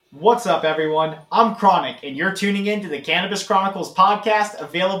What's up, everyone? I'm Chronic, and you're tuning in to the Cannabis Chronicles podcast,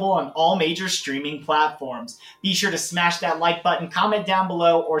 available on all major streaming platforms. Be sure to smash that like button, comment down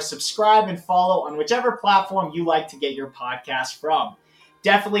below, or subscribe and follow on whichever platform you like to get your podcast from.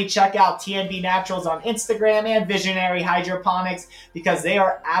 Definitely check out TNB Naturals on Instagram and Visionary Hydroponics because they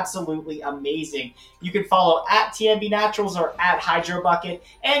are absolutely amazing. You can follow at TNB Naturals or at HydroBucket,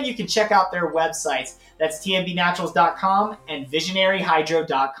 and you can check out their websites. That's tnbnaturals.com and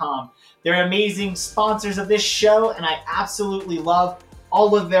visionaryhydro.com. They're amazing sponsors of this show, and I absolutely love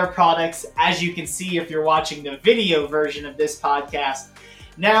all of their products, as you can see if you're watching the video version of this podcast.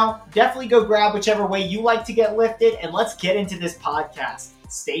 Now, definitely go grab whichever way you like to get lifted, and let's get into this podcast.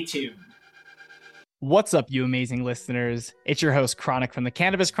 Stay tuned. What's up, you amazing listeners? It's your host, Chronic, from the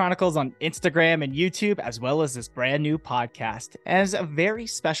Cannabis Chronicles on Instagram and YouTube, as well as this brand new podcast. As a very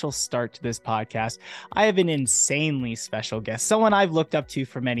special start to this podcast, I have an insanely special guest, someone I've looked up to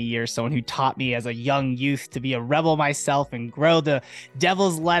for many years, someone who taught me as a young youth to be a rebel myself and grow the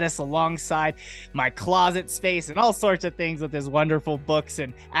devil's lettuce alongside my closet space and all sorts of things with his wonderful books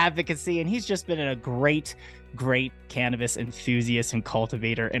and advocacy. And he's just been a great cannabis enthusiast and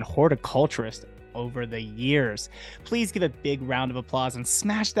cultivator and horticulturist over the years. Please give a big round of applause and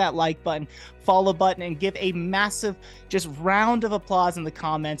smash that like button, follow button, and give a massive just round of applause in the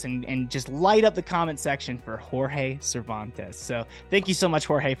comments and just light up the comment section for Jorge Cervantes. So thank you so much,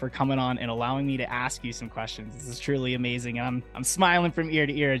 Jorge, for coming on and allowing me to ask you some questions. This is truly amazing, and I'm smiling from ear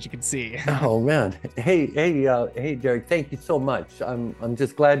to ear, as you can see. Oh man, hey Derek, thank you so much. I'm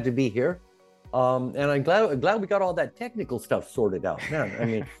just glad to be here, and I'm glad we got all that technical stuff sorted out, man. I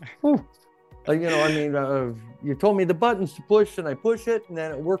mean. Whew. You told me the buttons to push, and I push it, and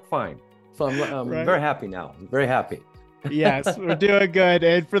then it worked fine. So I'm right. Very happy now. I'm very happy. Yes, we're doing good.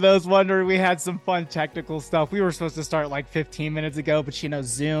 And for those wondering, we had some fun technical stuff. We were supposed to start like 15 minutes ago, but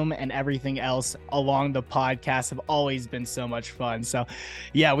Zoom and everything else along the podcast have always been so much fun. So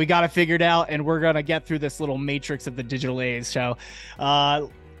yeah, we got it figured out, and we're going to get through this little matrix of the digital age. So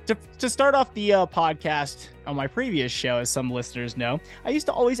to start off the podcast on my previous show, as some listeners know, I used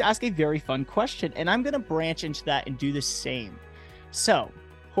to always ask a very fun question, and I'm going to branch into that and do the same. So,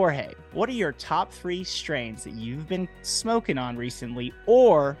 Jorge, what are your top 3 strains that you've been smoking on recently,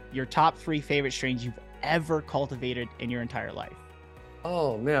 or your top 3 favorite strains you've ever cultivated in your entire life?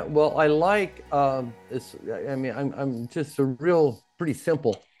 Oh man, well I like this. I mean, I'm just pretty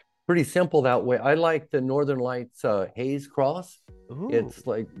simple that way. I like the Northern Lights Haze Cross. Ooh. It's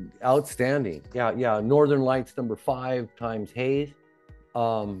like outstanding. Yeah. Northern Lights number 5 times Haze.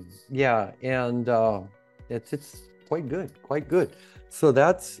 And it's quite good. So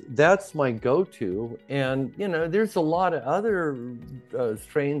that's my go-to. And there's a lot of other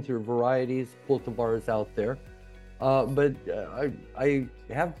strains or varieties, cultivars out there. But I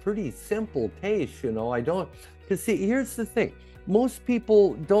have pretty simple taste. I don't. Because see, here's the thing. Most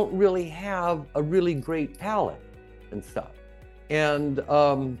people don't really have a really great palate and stuff. And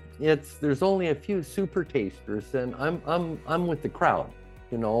there's only a few super tasters, and I'm with the crowd.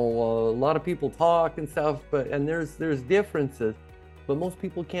 A lot of people talk and stuff, and there's differences, but most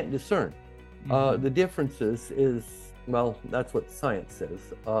people can't discern. The differences is, well, that's what science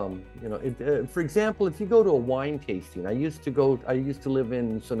says. For example, if you go to a wine tasting, I used to live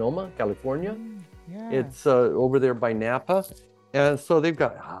in Sonoma, California. Yeah. It's over there by Napa, and so they've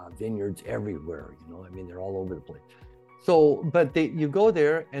got vineyards everywhere. They're all over the place. So, but you go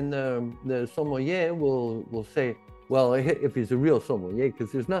there, and the sommelier will say, well, if he's a real sommelier,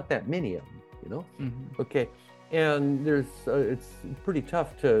 because there's not that many of them, Okay, and it's pretty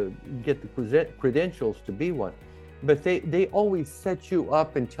tough to get the credentials to be one, but they always set you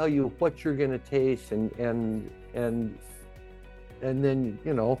up and tell you what you're going to taste, and then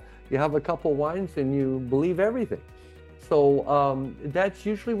you have a couple wines and you believe everything. So that's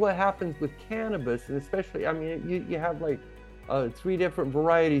usually what happens with cannabis, and especially, you have like 3 different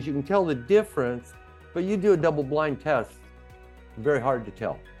varieties. You can tell the difference, but you do a double-blind test. Very hard to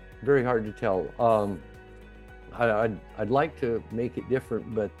tell. I'd like to make it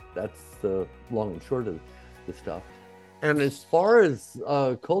different, but that's the long and short of the stuff. And as far as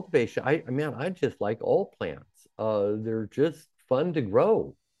cultivation, I just like all plants. They're just fun to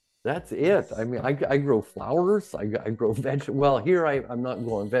grow. That's it. I grow flowers. I grow vegetables. Well, here I'm not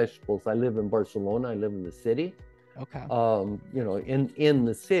growing vegetables. I live in Barcelona. I live in the city. Okay. In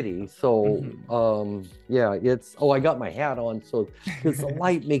the city. So, it's. Oh, I got my hat on, so because the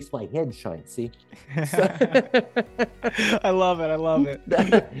light makes my head shine. See. So, I love it.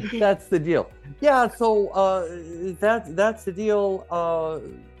 That's the deal. Yeah. So that's the deal.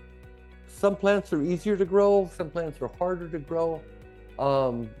 Some plants are easier to grow. Some plants are harder to grow.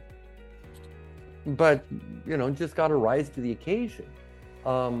 But just got to rise to the occasion.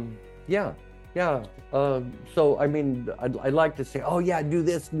 Yeah. So I mean, I'd like to say, oh yeah, do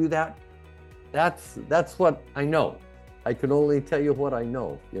this, do that. That's what I know. I can only tell you what I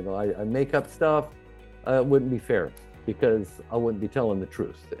know. I make up stuff. It wouldn't be fair, because I wouldn't be telling the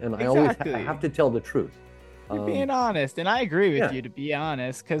truth, and I always have to tell the truth. You're being honest, and I agree with you, to be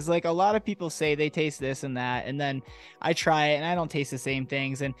honest, because like a lot of people say they taste this and that, and then I try it and I don't taste the same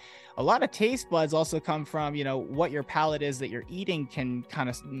things. And a lot of taste buds also come from, what your palate is that you're eating can kind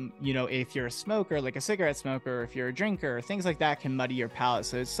of, if you're a smoker, like a cigarette smoker, or if you're a drinker, things like that can muddy your palate.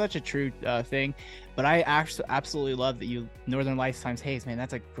 So it's such a true thing. But I actually absolutely love that you Northern Lifetimes Haze, man.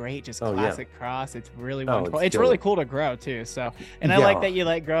 That's a great, just classic cross. It's really wonderful. It's really cool to grow too. So, and I like that you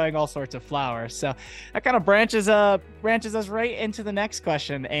like growing all sorts of flowers. So that kind of branches us right into the next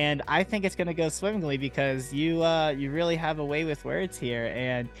question. And I think it's going to go swimmingly, because you really have a way with words here.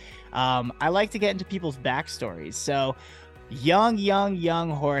 And I like to get into people's backstories. So young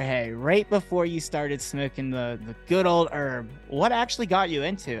Jorge, right before you started smoking the good old herb, what actually got you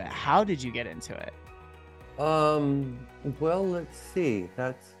into it? How did you get into it? Well, let's see.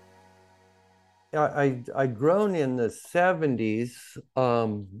 I grown in the 70s.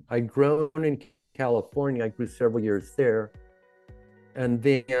 I grown in California. I grew several years there, and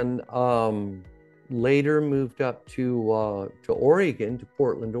then later moved up to Oregon, to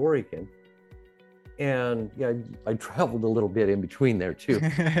Portland, Oregon. And I traveled a little bit in between there too.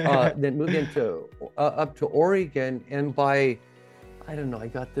 Then moved into up to Oregon, and by, I don't know, I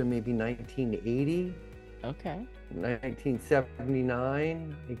got there maybe 1980. Okay.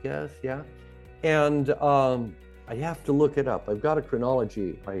 1979, I guess, yeah. And I have to look it up. I've got a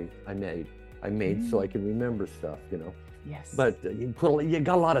chronology I made so I can remember stuff, Yes. But you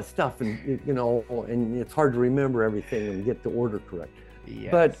got a lot of stuff, and and it's hard to remember everything and get the order correct. Yes.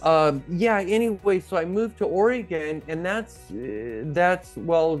 But anyway, so I moved to Oregon, and that's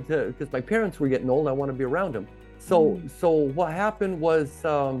because my parents were getting old. I want to be around them. So what happened was,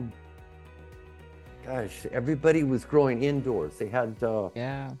 everybody was growing indoors. They had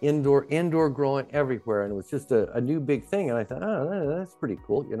indoor growing everywhere, and it was just a new big thing. And I thought, that's pretty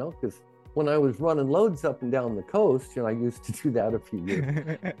cool, because when I was running loads up and down the coast, I used to do that a few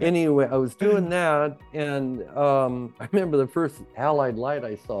years. Anyway, I was doing that, and I remember the first halide light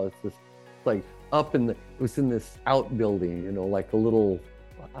I saw. It's just like it was in this outbuilding, like a little,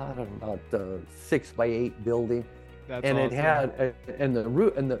 I don't know, about 6x8 building. That's and awesome. It had and the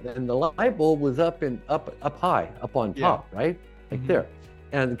root and the light bulb was up high up on top, right, like there,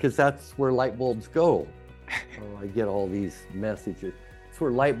 and because that's where light bulbs go. I get all these messages. It's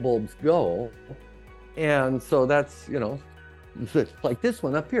where light bulbs go, and so that's like this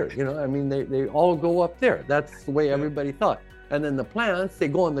one up here. I mean, they all go up there. That's the way everybody thought. And then the plants, they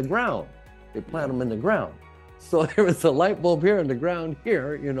go in the ground. They plant them in the ground. So there was a light bulb here in the ground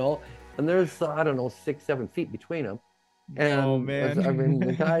here, and there's, I don't know, 6-7 feet between them. And oh man, I mean,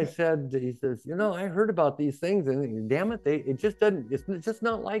 the guy says, I heard about these things, and damn it, it's just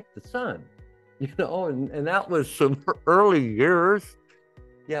not like the sun, and that was some early years.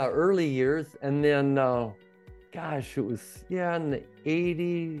 Yeah, early years. And then, it was, in the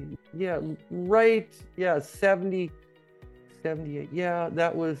 80s, 70, 78. Yeah,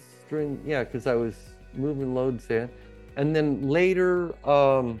 that was during, because I was moving loads in. And then later,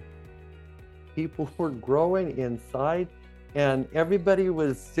 people were growing inside, and everybody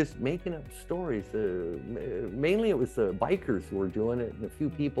was just making up stories. Mainly it was the bikers who were doing it, and a few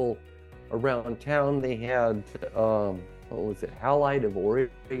people around town. They had, what was it, halide of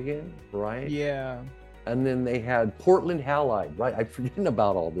Oregon, right? Yeah. And then they had Portland halide, right? I'm forgetting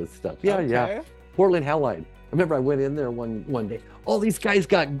about all this stuff. Yeah. Portland halide. I remember I went in there one day. All these guys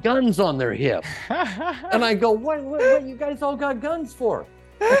got guns on their hip. And I go, what you guys all got guns for?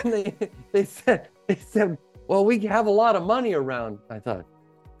 And they said, well, we have a lot of money around. I thought,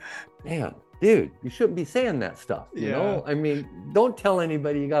 man, dude, you shouldn't be saying that stuff. You know, I mean, don't tell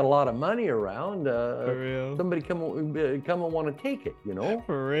anybody you got a lot of money around. For real. Somebody come and want to take it.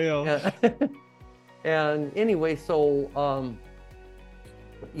 For real. And anyway, so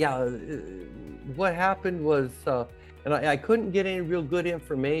what happened was, and I couldn't get any real good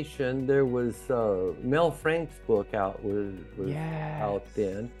information. There was Mel Frank's book out out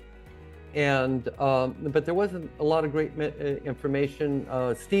then. And but there wasn't a lot of great information.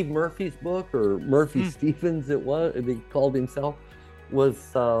 Steve Murphy's book, or Murphy Stevens, he called himself, he'd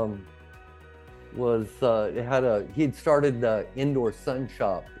started the indoor sun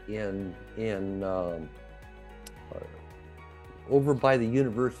shop in over by the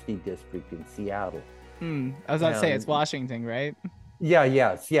University District in Seattle. I was about to say, it's Washington, right?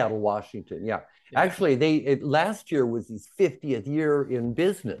 Yeah, Seattle, Washington. Yeah. Actually, last year was his 50th year in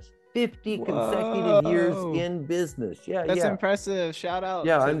business. 50 consecutive years Whoa. in business. That's impressive. Shout out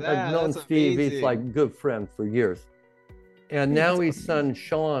Yeah, to I've that. known That's Steve. He's amazing. like a good friend for years. And Dude, now that's his son,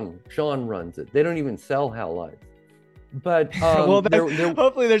 Sean runs it. They don't even sell halides. But well, they're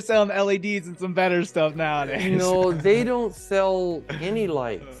hopefully they're selling LEDs and some better stuff nowadays. no, they don't sell any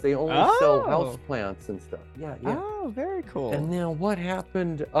lights. They only sell house plants and stuff. Yeah. Oh, very cool. And then what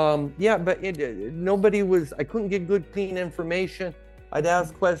happened? But nobody was. I couldn't get good, clean information. I'd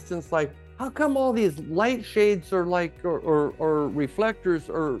ask questions like, "How come all these light shades are like, or reflectors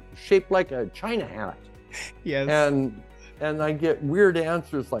are shaped like a China hat?" Yes. And I get weird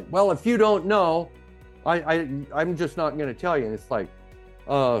answers like, "Well, if you don't know, I'm just not going to tell you." And it's like,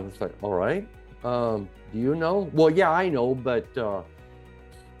 all right. Do you know? Well, yeah, I know, but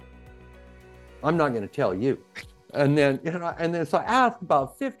I'm not going to tell you. And then, so I asked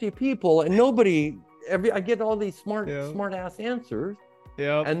about 50 people, and nobody. I get all these smart ass answers.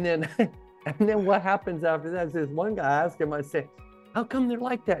 Yeah. And then, what happens after that is this one guy I asked him. I say, "How come they're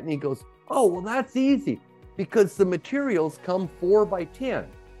like that?" And he goes, "Oh, well, that's easy, because the materials come 4 by 10.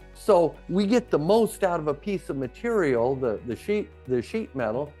 So we get the most out of a piece of material, the sheet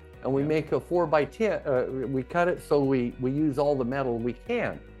metal, and we make a 4 by 10. We cut it so we use all the metal we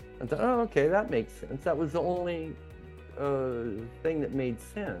can." I thought, "Oh, okay, that makes sense." That was the only thing that made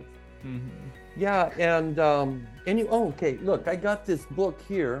sense. Mm-hmm. Yeah, and okay, look, I got this book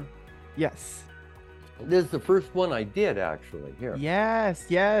here. Yes. This is the first one I did, actually. Here. Yes.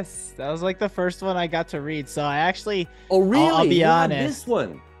 That was like the first one I got to read. So I actually. Oh, really? I'll be honest. This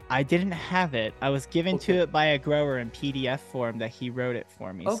one. I didn't have it. I was given to it by a grower in PDF form that he wrote it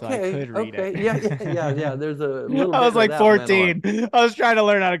for me, so I could read it. Yeah. There's a little. I was like 14. I was trying to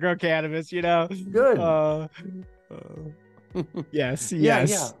learn how to grow cannabis, Good. Yes. Yeah.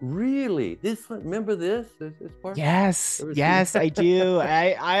 Really? This one? Remember this part? Yes, I do.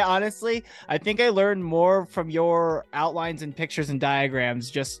 I honestly, I think I learned more from your outlines and pictures and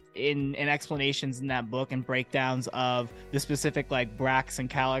diagrams, just in explanations in that book and breakdowns of the specific like bracts and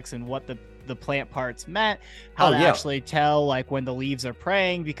calyx and what the plant parts meant, how to actually tell like when the leaves are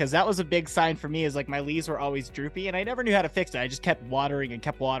praying, because that was a big sign for me, is like my leaves were always droopy and I never knew how to fix it. I just kept watering and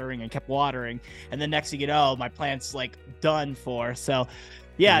kept watering and kept watering, and then next thing you know, my plant's like done for. So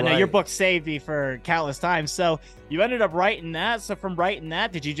no, your book saved me for countless times. So you ended up writing that. So from writing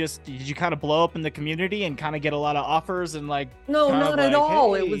that, did you kind of blow up in the community and kind of get a lot of offers and like? No, not at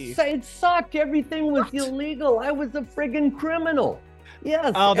all. Hey. It sucked. Everything was illegal. I was a friggin' criminal.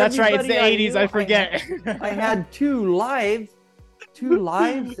 Yes. Oh, that's right. It's the 80s. I forget. I had two lives,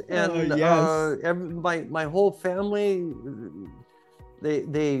 and my whole family,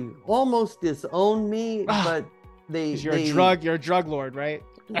 they almost disowned me, but you're a drug lord, right?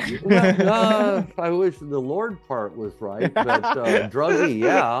 I wish the Lord part was right, but druggy,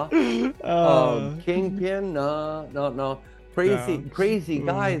 yeah. Kingpin, no. Crazy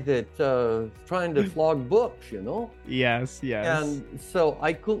guy that trying to flog books, Yes. And so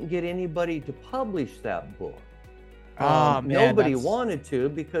I couldn't get anybody to publish that book. Nobody wanted to,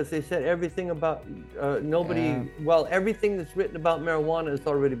 because they said everything about everything that's written about marijuana has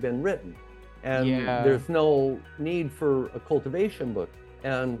already been written, and there's no need for a cultivation book.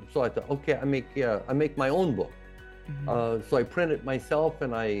 And so I thought, okay, I make my own book. Mm-hmm. So I print it myself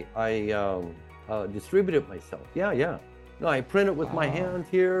and I distribute it myself. Yeah. No, I print it with my hands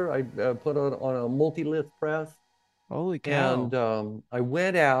here. I put it on a multi-lith press. Holy cow! And I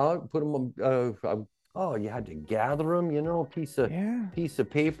went out, put them. You had to gather them. Piece of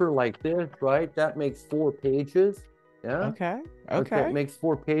paper like this, right? That makes 4 pages. Yeah. Okay. It makes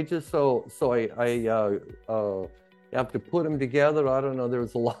 4 pages. So I have to put them together. I don't know.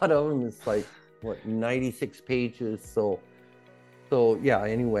 There's a lot of them. It's like 96 pages. So yeah,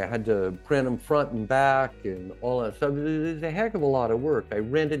 anyway, I had to print them front and back and all that stuff. It was a heck of a lot of work. I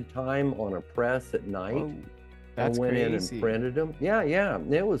rented time on a press at night. Oh, that's I went crazy. in and printed them. Yeah,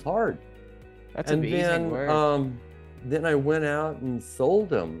 it was hard. That's amazing work. Then I went out and sold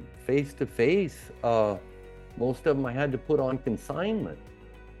them face to face. Most of them I had to put on consignment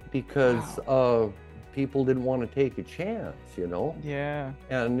because people didn't want to take a chance, Yeah.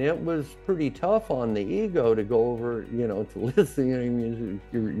 And it was pretty tough on the ego to go over, to listen.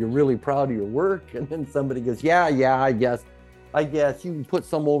 You're really proud of your work, and then somebody goes, yeah, I guess you can put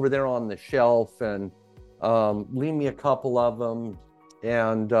some over there on the shelf and leave me a couple of them,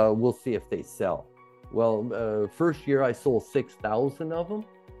 and we'll see if they sell. Well, first year I sold 6,000 of them,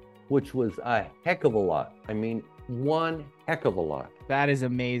 which was a heck of a lot. I mean, one heck of a lot. That is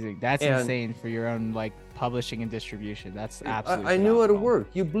amazing. That's And insane for your own like publishing and distribution. That's absolutely I knew how to phenomenal. work.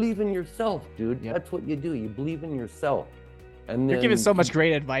 You believe in yourself, dude. Yep. That's what you do. You believe in yourself. And You're then, giving so much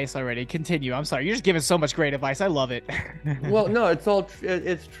great advice already. Continue. I'm sorry. You're just giving so much great advice. I love it. well, no,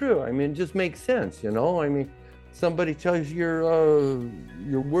 it's true. I mean, it just makes sense, you know. I mean, somebody tells you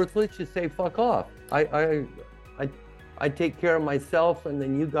you're worthless, you say fuck off. I take care of myself, and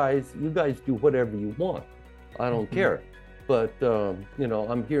then you guys do whatever you want. I don't care. But you know,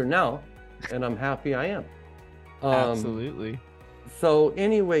 I'm here now, and I'm happy I am. Absolutely. So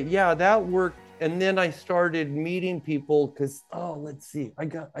anyway, yeah, that worked. And then I started meeting people because, let's see,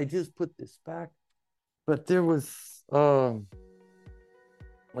 I just put this back, but there was a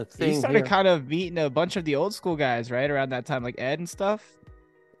thing. You started here. kind of meeting a bunch of the old school guys, right? Around that time, like Ed and stuff.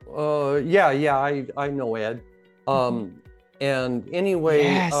 Yeah, I know Ed. And anyway,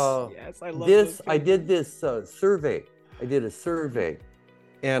 Yes, I love this. I did this survey. I did a survey,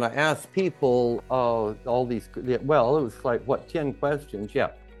 and I asked people all these. Well, it was like what 10 questions? Yeah.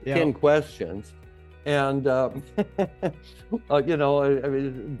 10 questions, and you know, I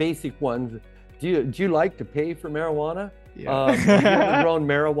mean, basic ones. Do you like to pay for marijuana? Yeah. Have you ever grown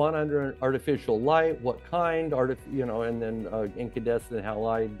marijuana under an artificial light? What kind? You know, and then incandescent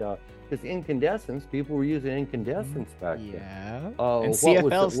halide. Because incandescents, people were using incandescents back then. Yeah. And what was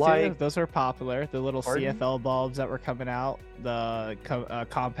CFLs it like? too. Those were popular. The little Pardon? CFL bulbs that were coming out, the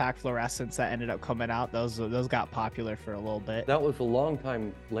compact fluorescents that ended up coming out. Those got popular for a little bit. That was a long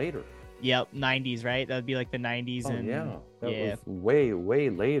time later. Yep, 90s, right? That'd be like the 90s. Oh and yeah, that yeah. was way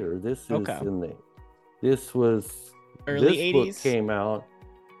later. This is Okay. This was Early this 80s? book came out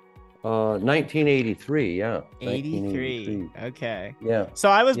 1983. Yeah, 83. Okay. Yeah. So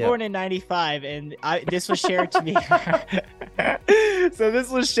I was Yeah. born in 95, and this was shared to me. So this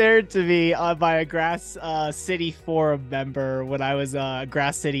was shared to me by a Grass City forum member when I was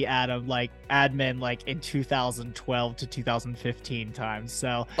Grass City admin like in 2012 to 2015 times.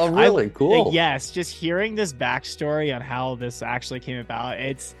 So Oh, really? Cool. Yes, just hearing this backstory on how this actually came about,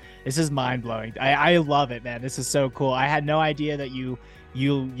 this is mind blowing. I love it, man. This is so cool. I had no idea that you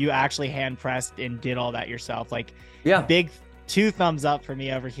actually hand pressed and did all that yourself. Like, Yeah. big 2 thumbs up for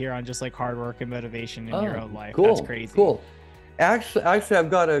me over here on just like hard work and motivation in your own life. Cool. That's crazy. Cool. Actually, I've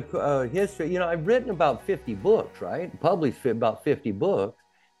got a history. You know, I've written about 50 books, right? Published about 50 books.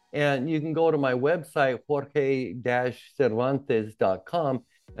 And you can go to my website, Jorge-Cervantes.com,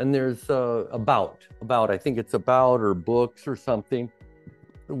 and there's about, I think it's about or books or something,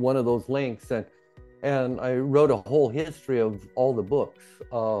 one of those links. And I wrote a whole history of all the books.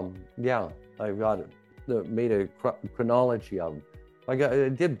 Yeah, I got it. Made a chronology of them. I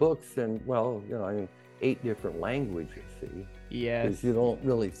did books in, well, you know, I mean, 8 different languages, see? Yes. Because you don't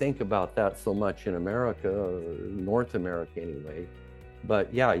really think about that so much in America, North America anyway.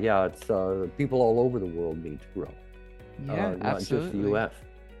 But yeah, it's people all over the world need to grow. Yeah, not absolutely. just the U.S.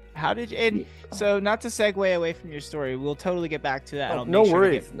 How did you, and so not to segue away from your story, we'll totally get back to that. Oh, I'll no make sure to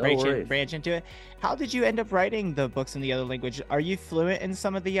worries, get- no branch, worries. branch into it. How did you end up writing the books in the other language? Are you fluent in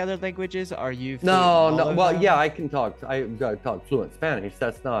some of the other languages? Are you fluent in all No. of Well, them? yeah, I can talk. I've got to talk fluent Spanish.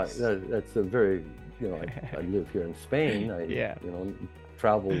 That's not. That's a very. You know, I live here in Spain. Yeah. You know,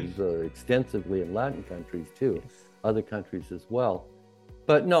 traveled extensively in Latin countries too, other countries as well.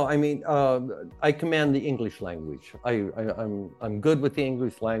 But no, I mean, I command the English language. I'm good with the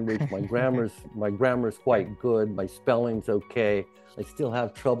English language. My grammar's quite good. My spelling's okay. I still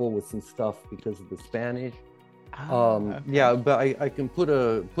have trouble with some stuff because of the Spanish. Okay. Yeah, but I can put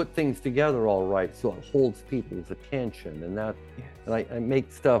things together all right, so it holds people's attention, and that, Yes. and I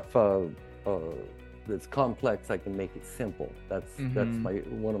make stuff that's complex. I can make it simple. That's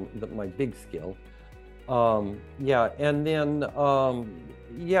one of my big skill. Yeah, and then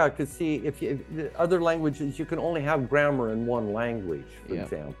yeah, because see, if the other languages, you can only have grammar in one language, for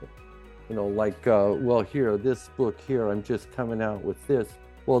example. You know, like well, here, this book here, I'm just coming out with this.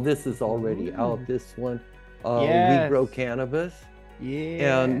 Well, this is already out. This one, We Grow Cannabis.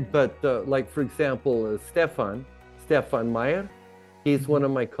 Yeah. But like for example, Stefan Meyer, he's one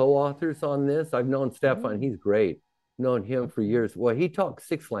of my co-authors on this. I've known Stefan. He's great. Known him for years. Well, he talks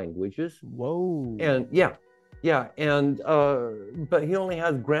 6 languages. Whoa. And and but he only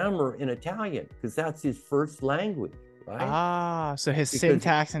has grammar in Italian because that's his first language, right? So his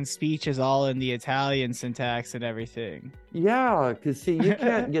syntax and speech is all in the Italian syntax and everything. Yeah, because see, you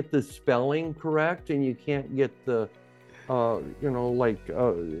can't get the spelling correct, and you can't get the you know, like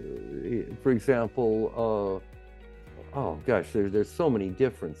for example, oh gosh, there's so many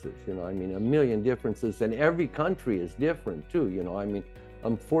differences, you know, I mean, a million differences, and every country is different too, you know, I mean,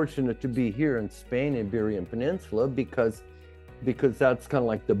 I'm fortunate to be here in Spain, Iberian Peninsula, because that's kind of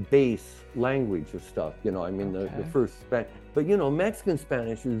like the base language of stuff. You know, I mean, the first Spanish. But you know, Mexican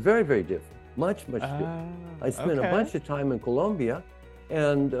Spanish is very, very different. Much different. I spent a bunch of time in Colombia,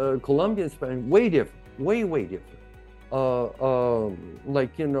 and Colombian Spanish way different, way different.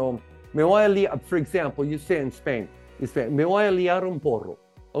 Like, you know, me voy a liar, for example, you say in Spain, me voy a liar un porro.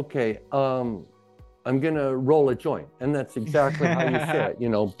 Okay, I'm gonna roll a joint, and that's exactly how you say it. You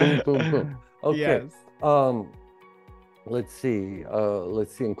know, boom, boom, boom. Okay. Yes. Let's see.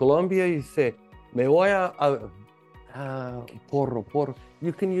 In Colombia, you say me voy a porro.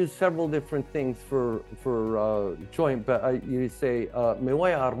 You can use several different things for joint, but you say me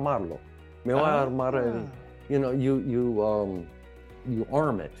voy a armarlo. Me voy a armar. You know, you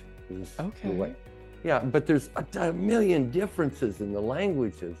arm it. Okay. Yeah, but there's a million differences in the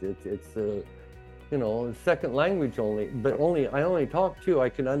languages. It's you know, second language only, but I only talk two. I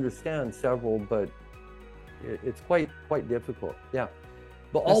can understand several, but it's quite difficult. Yeah,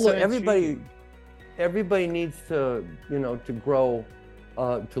 but everybody needs to, you know, to grow,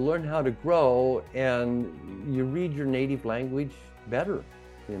 to learn how to grow, and you read your native language better.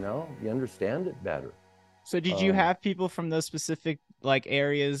 You know, you understand it better. So did you have people from those specific like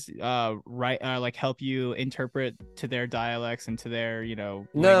areas like help you interpret to their dialects and to their, you know,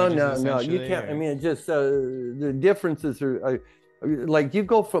 no, you can't. I mean, just the differences are like you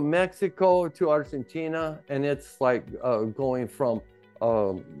go from Mexico to Argentina, and it's like going from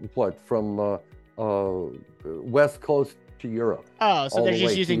West Coast to Europe. Oh, so they're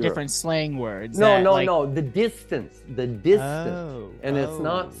just using different slang words. No, the distance, and it's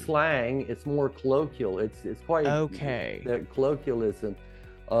not slang, it's more colloquial. It's quite okay. That colloquialism,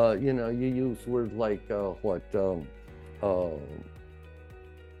 you know, you use words like ¿Cuánto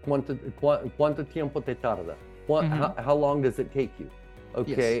tiempo te tarda? How long does it take you?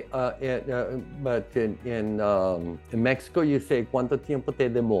 Okay, yes. But in Mexico you say ¿Cuánto tiempo te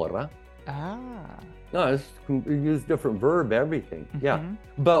demora? No, you use different verb, everything. Yeah,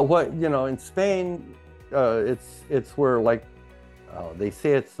 but what, you know, in Spain, it's where, like, they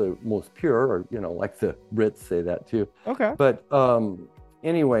say it's the most pure, or, you know, like the Brits say that too. Okay. But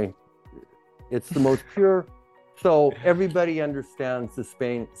anyway, it's the most pure, so everybody understands the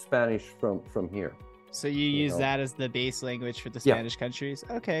Spanish from here. So you use that as the base language for the Spanish countries?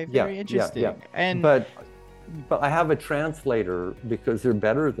 Okay, very interesting. And but I have a translator because they're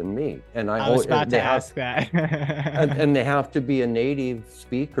better than me, and I was about to ask that. and they have to be a native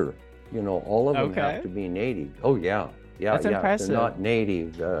speaker. You know, all of them have to be native. Oh yeah, that's impressive. If they're not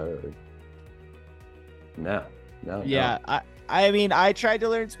native, no. Yeah, I mean, I tried to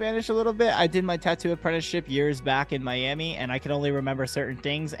learn Spanish a little bit. I did my tattoo apprenticeship years back in Miami, and I could only remember certain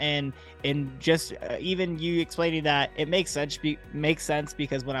things. And just even you explaining that, it makes sense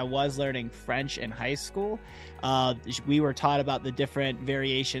because when I was learning French in high school, we were taught about the different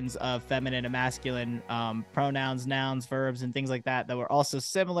variations of feminine and masculine pronouns, nouns, verbs, and things like that were also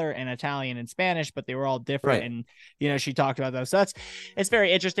similar in Italian and Spanish, but they were all different. Right. And, you know, she talked about those. So it's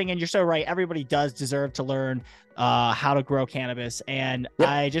very interesting. And you're so right. Everybody does deserve to learn how to grow cannabis. And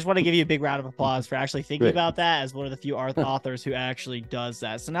I just want to give you a big round of applause for actually thinking about that as one of the few authors who actually does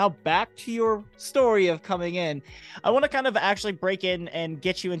that. So now back to your story of coming in. I want to kind of actually break in and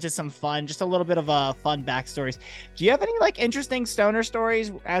get you into some fun, just a little bit of fun backstories. Do you have any like interesting stoner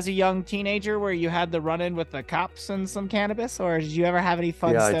stories as a young teenager where you had the run-in with the cops and some cannabis, or did you ever have any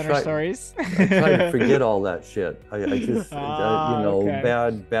fun stoner stories? I try to forget all that shit. I just, you know,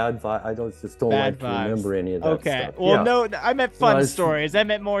 bad vibe. I just don't like to remember any of that stuff. Well, no, I meant fun stories. I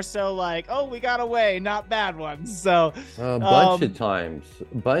meant more so like, oh, we got away, not bad ones. So a bunch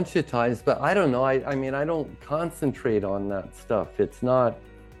of times, but I don't know. I mean, I don't concentrate on that stuff. It's not,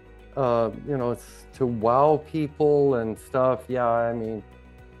 you know, it's to wow people and stuff. Yeah, I mean,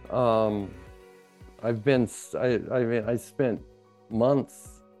 I spent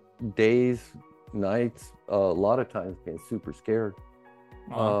months, days, nights, a lot of times being super scared.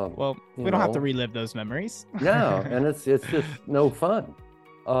 Well, we don't have to relive those memories. No, and it's just no fun.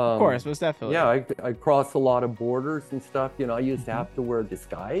 Of course, most definitely. Yeah, I cross a lot of borders and stuff. You know, I used to have to wear a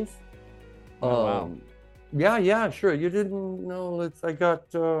disguise. Wow. Yeah, sure. You didn't know. I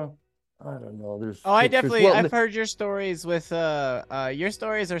I don't know. There's Oh, I pictures. definitely, Well, I've heard your stories with, your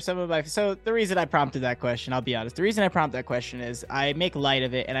stories are some of my, so the reason I prompted that question, I'll be honest, the reason I prompt that question is I make light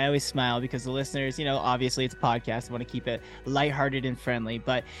of it and I always smile because the listeners, obviously it's a podcast. I want to keep it lighthearted and friendly,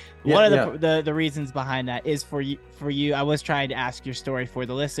 but one of the reasons behind that is for you, I was trying to ask your story for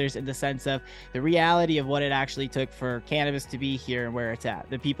the listeners in the sense of the reality of what it actually took for cannabis to be here and where it's at.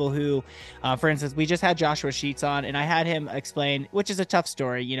 The people who, for instance, we just had Joshua Sheets on and I had him explain, which is a tough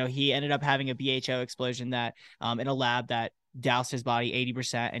story. He ended up having a BHO explosion that in a lab that doused his body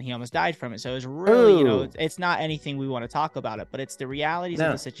 80% and he almost died from it. So it was really, it's not anything we want to talk about it, but it's the realities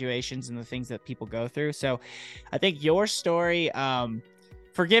of the situations and the things that people go through. So I think your story,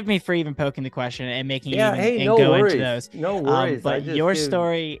 forgive me for even poking the question and making go into those. No worries. But your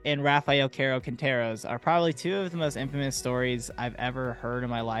story and Rafael Caro Quintero's are probably two of the most infamous stories I've ever heard in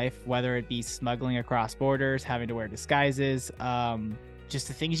my life, whether it be smuggling across borders, having to wear disguises, just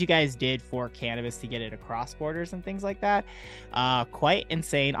the things you guys did for cannabis to get it across borders and things like that. Quite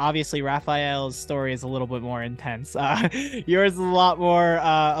insane. Obviously, Raphael's story is a little bit more intense. Yours is a lot more,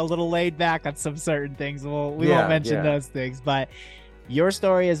 a little laid back on some certain things. We won't mention those things, but your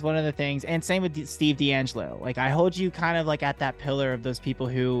story is one of the things, and same with Steve D'Angelo. Like, I hold you kind of like at that pillar of those people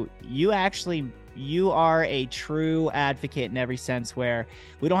who you are a true advocate in every sense, where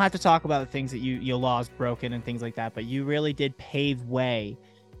we don't have to talk about the things that your laws broken and things like that, but you really did pave way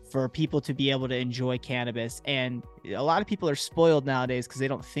for people to be able to enjoy cannabis. And a lot of people are spoiled nowadays because they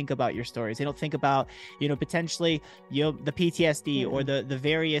don't think about your stories. They don't think about, potentially, the PTSD or the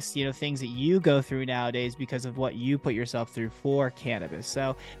various, things that you go through nowadays because of what you put yourself through for cannabis.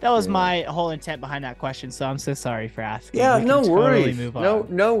 So that was my whole intent behind that question. So I'm so sorry for asking. Yeah, no worries.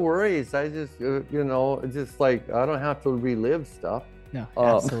 No worries. I just, just like, I don't have to relive stuff. No,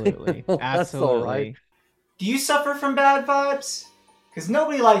 absolutely. That's absolutely. all right. Do you suffer from bad vibes? Because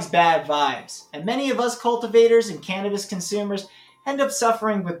nobody likes bad vibes, and many of us cultivators and cannabis consumers end up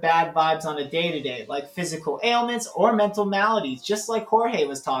suffering with bad vibes on a day-to-day, like physical ailments or mental maladies, just like Jorge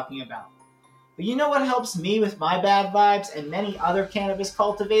was talking about. But you know what helps me with my bad vibes and many other cannabis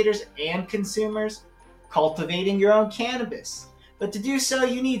cultivators and consumers? Cultivating your own cannabis. But to do so,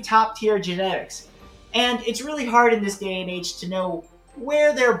 you need top-tier genetics. And it's really hard in this day and age to know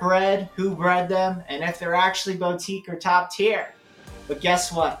where they're bred, who bred them, and if they're actually boutique or top-tier. But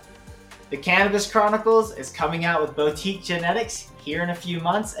guess what? The Cannabis Chronicles is coming out with boutique genetics here in a few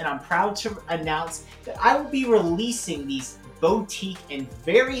months, and I'm proud to announce that I will be releasing these boutique and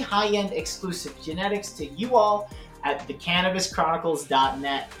very high-end exclusive genetics to you all at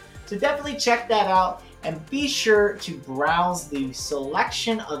thecannabischronicles.net. So definitely check that out, and be sure to browse the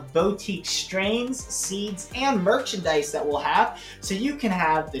selection of boutique strains, seeds, and merchandise that we'll have, so you can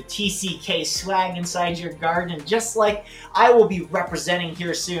have the TCK swag inside your garden, just like I will be representing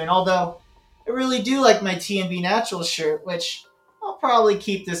here soon. Although, I really do like my TNB Naturals shirt, which I'll probably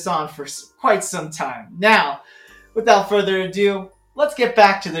keep this on for quite some time. Now, without further ado, let's get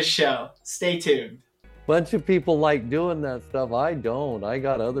back to the show. Stay tuned. Bunch of people like doing that stuff. I don't. I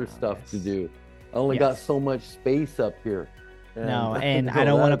got other stuff to do. I only got so much space up here. And I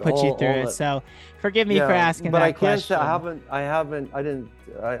don't want to put you through it. So forgive me for asking that question. But I can't say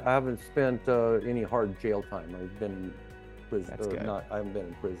I haven't spent any hard jail time. I've been in prison. That's good. I haven't been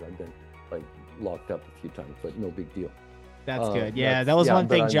in prison. I've been locked up a few times, but no big deal. That's good. Yeah, that was one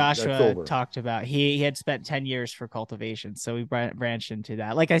thing Joshua talked about. He had spent 10 years for cultivation, so we branched into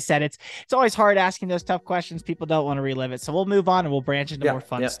that. Like I said, it's always hard asking those tough questions. People don't want to relive it, so we'll move on and we'll branch into more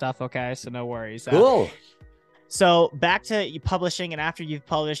fun stuff. Okay, so no worries. Cool. So back to you publishing, and after you've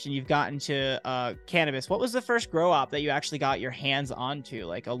published and you've gotten to cannabis, what was the first grow op that you actually got your hands onto,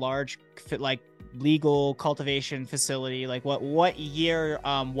 like a large legal cultivation facility? Like what year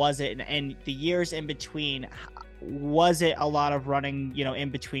was it, and the years in between? Was it a lot of running, in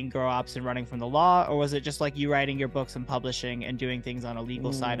between grow ops and running from the law, or was it just like you writing your books and publishing and doing things on a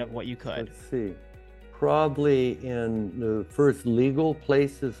legal side of what you could? Let's see. Probably in the first legal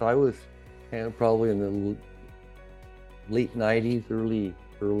places, I was probably in the late 90s,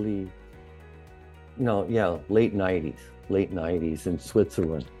 late 90s in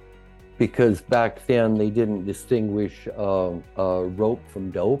Switzerland. Because back then they didn't distinguish rope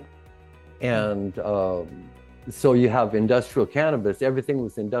from dope. And so you have industrial cannabis. Everything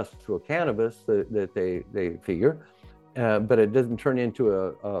was industrial cannabis that they figure, but it doesn't turn into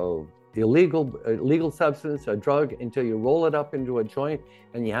a illegal substance, a drug, until you roll it up into a joint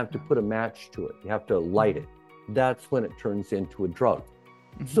and you have to put a match to it. You have to light it. That's when it turns into a drug.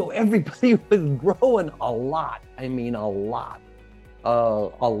 So everybody was growing a lot. I mean, a lot.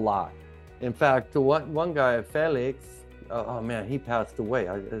 In fact, one guy, Felix, oh man, he passed away.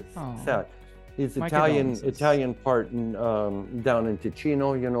 It's Oh, sad. He's my Italian condolences. part in, down in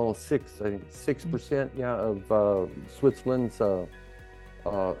Ticino, you know, I think 6%, yeah, of Switzerland's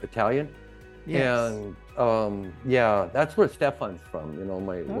Italian. Yes. And yeah, that's where Stefan's from, you know,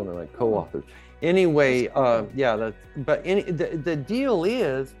 one of my co-authors. Anyway, That's cool. yeah, the deal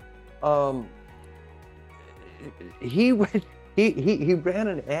is, he went, he ran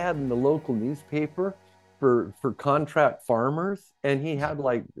an ad in the local newspaper for contract farmers, and he had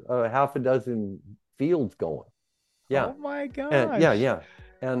like half a dozen fields going. Yeah, Oh my and yeah, gosh. yeah,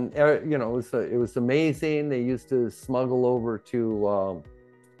 and you know, it was amazing. They used to smuggle over to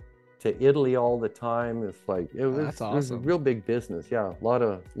Italy all the time. It's like That's it was a awesome. real big business. Yeah, a lot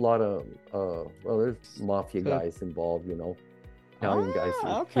of well, there's mafia So- guys involved, you know, Italian guys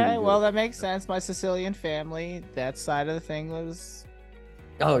are Okay. pretty Well, good. that makes sense. My Sicilian family, that side of the thing was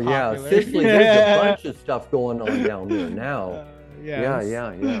Oh yeah, popular. Sicily, there's a bunch of stuff going on down there now. Yeah, Yes.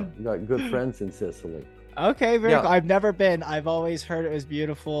 yeah, yeah. We got good friends in Sicily. Okay, very Yeah. cool. I've never been. I've always heard it was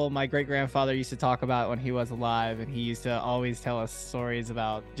beautiful. My great grandfather used to talk about it when he was alive, and he used to always tell us stories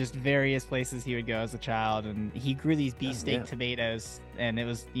about just various places he would go as a child. And he grew these beefsteak yeah. tomatoes, and it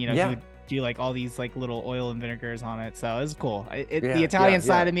was, you know, Yeah. he would do like all these like little oil and vinegars on it. So it was cool. The Yeah, Italian yeah,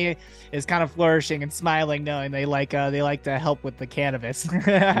 side yeah. of me is kind of flourishing and smiling, knowing they like to help with the cannabis.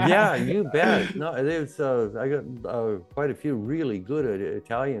 Yeah, you bet. No, there's I got quite a few really good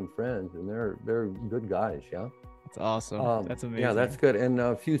Italian friends, and they're good guys. Yeah. That's awesome. That's amazing. Yeah, that's good, and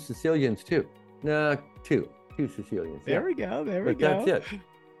a few Sicilians too. Nah, two Sicilians. There Yeah, we go. There we but go. that's it.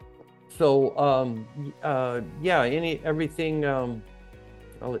 So yeah, everything.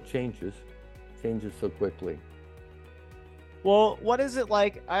 Well, it changes so quickly. Well, what is it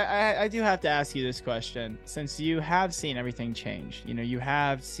like? I do have to ask you this question, since you have seen everything change. You know, you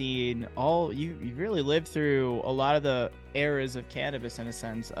have seen you really lived through a lot of the eras of cannabis, in a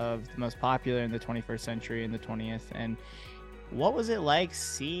sense, of the most popular in the 21st century and the 20th. And what was it like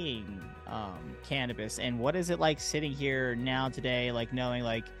seeing cannabis, and what is it like sitting here now today, like knowing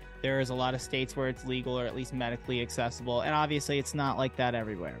like there is a lot of states where it's legal or at least medically accessible, and obviously it's not like that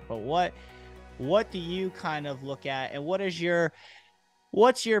everywhere. But what do you kind of look at, and what's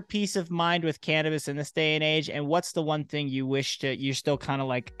your peace of mind with cannabis in this day and age, and what's the one thing you wish to you're still kind of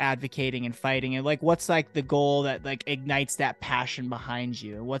like advocating and fighting, and like what's like the goal that like ignites that passion behind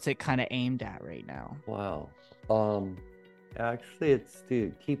you, and what's it kind of aimed at right now? Wow. Actually, it's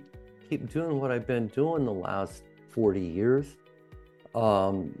to keep doing what I've been doing the last 40 years.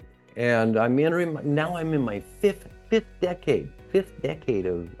 And I'm in my fifth decade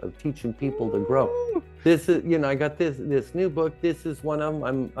of teaching people to grow. This is, you know, I got this new book. This is one of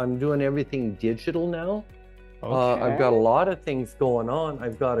them. I'm doing everything digital now. I've got a lot of things going on.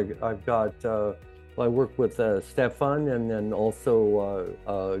 Well, I work with Stefan, and then also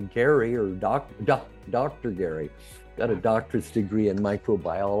Gary, or Dr. Gary. Got a doctor's degree in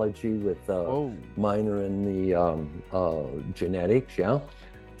microbiology with minor in the genetics. Yeah,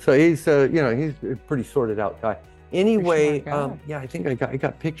 so he's you know, he's a pretty sorted out guy. Anyway, yeah, I think I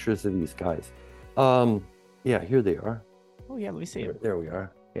got pictures of these guys. Yeah, here they are. Oh yeah, let me see it. There we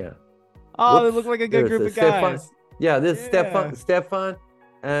are. Yeah. Oh, Whoops. they look like a good There's group of Stefan. guys. Yeah, this is Yeah. Stefan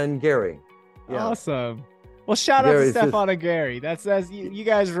and Gary. Yeah. Awesome. Well, shout out to Gary's Stefan and Gary. That's you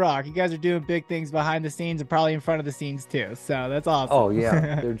guys rock. You guys are doing big things behind the scenes and probably in front of the scenes too. So that's awesome. Oh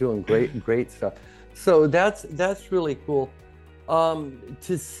yeah, they're doing great stuff. So that's really cool.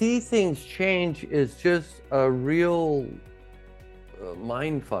 To see things change is just a real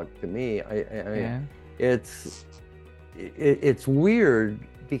mind fuck to me. It's weird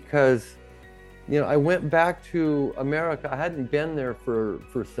because, you know, I went back to America. I hadn't been there for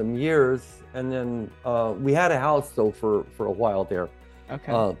some years, and then we had a house though for a while there.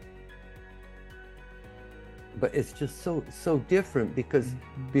 Okay. But it's just so different because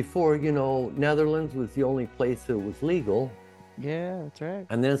before, you know, Netherlands was the only place that was legal. Yeah, that's right.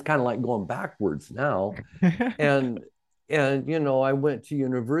 And then it's kind of like going backwards now. and you know, I went to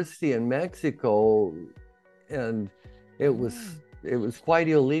university in Mexico, and it was quite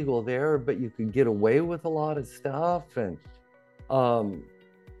illegal there, but you could get away with a lot of stuff. And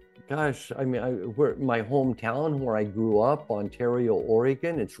gosh, I mean, my hometown where I grew up, Ontario,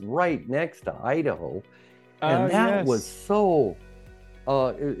 Oregon, it's right next to Idaho. And that was so,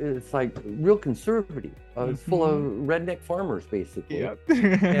 it's like real conservative. It's full of redneck farmers, basically. Yep.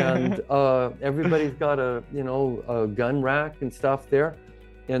 And everybody's got a gun rack and stuff there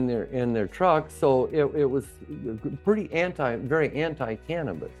in their truck. So it was pretty very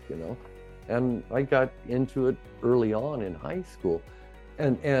anti-cannabis, you know. And I got into it early on in high school.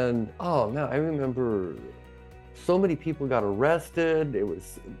 And oh man, I remember So many people got arrested. It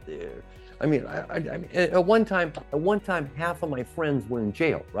was, I mean, at one time, half of my friends were in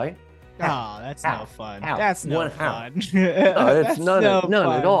jail, right? Oh, that's no fun. That's no fun. No, it's That's no none at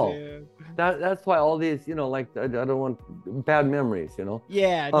fun, all. dude. That's why all these, like, I don't want bad memories,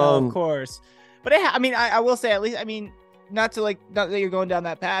 Yeah, no, of course. But I mean, I will say, at least, I mean, not that you're going down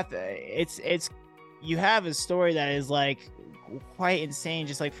that path. It's you have a story that is like quite insane.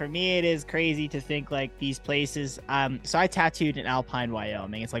 Just like for me, it is crazy to think like these places. So I tattooed in Alpine,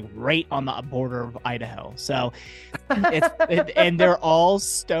 Wyoming. It's like right on the border of Idaho. So and they're all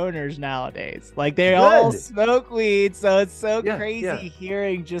stoners nowadays. Like they all smoke weed. So it's so crazy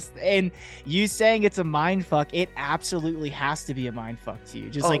hearing and you saying it's a mind fuck. It absolutely has to be a mind fuck to you.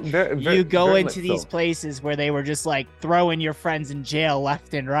 Just you go into these places where they were just like throwing your friends in jail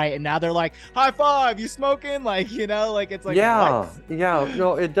left and right, and now they're like, high five, you smoking? Like, like it's like, what?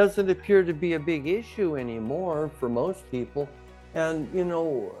 No, it doesn't appear to be a big issue anymore for most people. And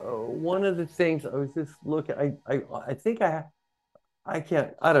one of the things I was just looking, I think I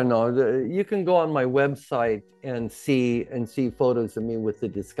can't, I don't know. You can go on my website and see photos of me with the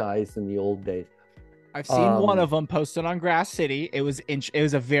disguise in the old days. I've seen one of them posted on Grass City. It was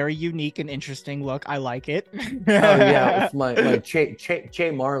a very unique and interesting look. I like it. It's my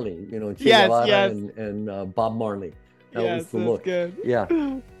Che Marley, Che Guevara and Bob Marley. That was the look. Good. Yeah.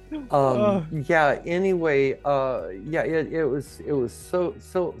 Anyway, it was so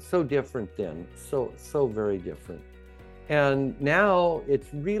different then, so very different, and now it's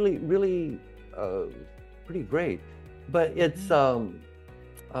really pretty great, but it's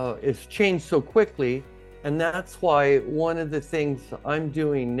changed so quickly, and that's why one of the things I'm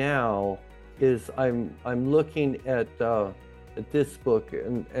doing now is I'm looking at this book,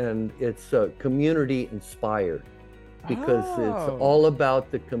 and it's community inspired. Because it's all about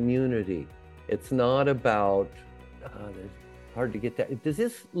the community. It's not about, it's hard to get that. Does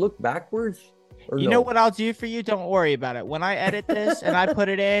this look backwards? You know what I'll do for you? Don't worry about it. When I edit this and I put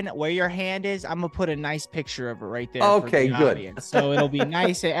it in where your hand is, I'm gonna put a nice picture of it right there. Okay, for the good. Audience. So it'll be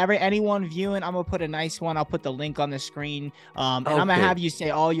nice. Anyone viewing, I'm gonna put a nice one. I'll put the link on the screen. And I'm gonna have you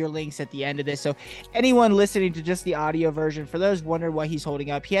say all your links at the end of this. So anyone listening to just the audio version, for those wondering what he's holding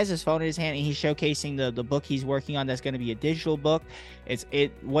up, he has his phone in his hand and he's showcasing the book he's working on. That's gonna be a digital book.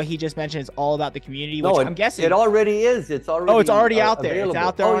 What he just mentioned is all about the community, which I'm guessing it already is. It's already out there. Available. It's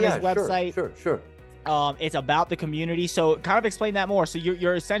out there on his website. Sure. It's about the community. So kind of explain that more. So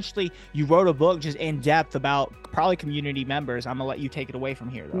you're essentially, you wrote a book just in depth about probably community members. I'm gonna let you take it away from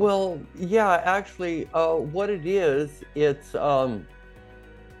here though. Well, yeah, actually, what it is, it's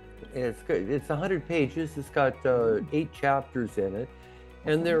 100 pages. It's got 8 chapters in it,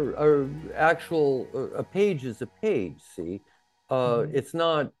 and there are actual a page is a page. See, it's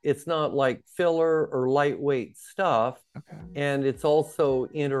not like filler or lightweight stuff, and it's also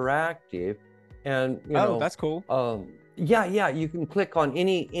interactive. And that's cool. You can click on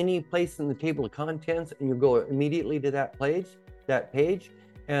any place in the table of contents, and you go immediately to that page.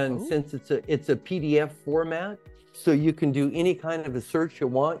 And since it's a PDF format, so you can do any kind of a search you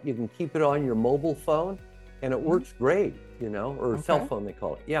want. You can keep it on your mobile phone, and it works great. Or cell phone, they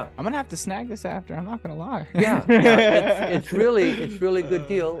call it. Yeah. I'm gonna have to snag this after. I'm not gonna lie. It's really a good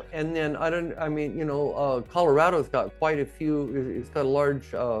deal. And then Colorado's got quite a few. It's got a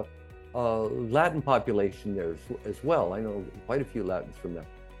large Latin population there as well. I know quite a few Latins from there.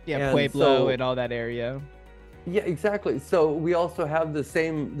 Yeah, and Pueblo and all that area. Yeah, exactly. So we also have the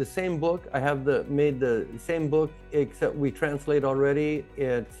same book. I have made the same book, except we translate already.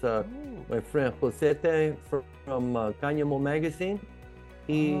 It's my friend Josete from Cáñamo magazine.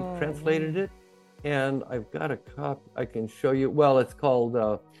 He translated it, and I've got a copy I can show you. Well, it's called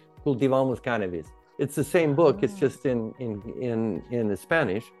Cultivamos Cannabis. It's the same book. It's just in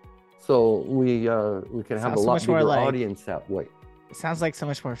Spanish. So we can have a lot bigger audience that way. It sounds like so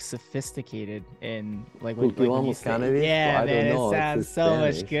much more sophisticated in like when you say it. Yeah, man, it sounds so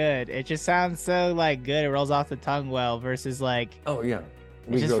much good. It just sounds so like good. It rolls off the tongue well versus like it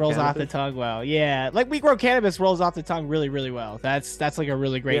just rolls off the tongue well. Yeah, like We Grow Cannabis rolls off the tongue really, really well. That's like a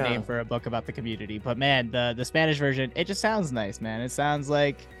really great name for a book about the community. But man, the Spanish version, it just sounds nice, man. It sounds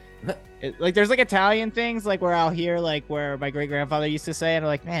like like there's like Italian things like where I'll hear like where my great grandfather used to say, and I'm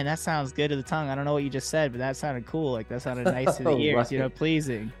like, man, that sounds good to the tongue. I don't know what you just said, but that sounded cool. Like that sounded nice to the ears,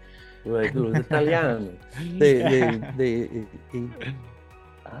 pleasing. Like Italiano. It's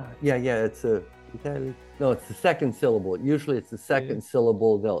a Italian. No, it's the second syllable. Usually it's the second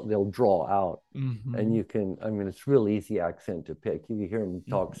syllable they'll draw out, and you can. I mean, it's real easy accent to pick. You can hear them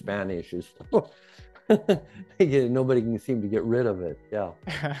talk Spanish. Yeah, nobody can seem to get rid of it. Yeah.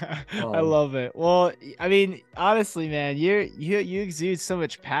 I love it. Well, I mean, honestly, man, you exude so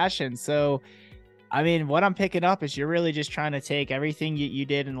much passion. So, I mean, what I'm picking up is you're really just trying to take everything you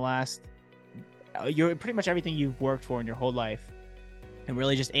did in the last, you're pretty much everything you've worked for in your whole life, and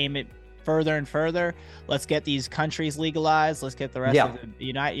really just aim it further and further. Let's get these countries legalized. Let's get the rest of the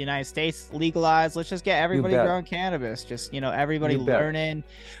United States legalized. Let's just get everybody growing cannabis. Just, everybody learning.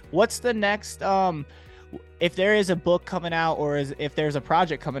 What's the next, if there is a book coming out, or if there's a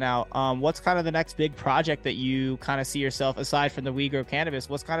project coming out, what's kind of the next big project that you kind of see yourself, aside from the We Grow Cannabis?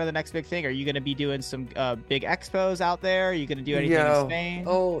 What's kind of the next big thing? Are you going to be doing some big expos out there? Are you going to do anything in Spain?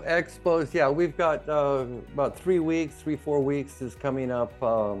 Oh, expos. Yeah, we've got about 4 weeks is coming up.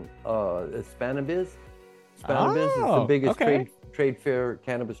 Spanabiz. Spanabiz is the biggest trade fair,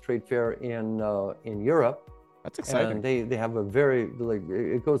 cannabis trade fair in Europe. That's exciting. And they have a very,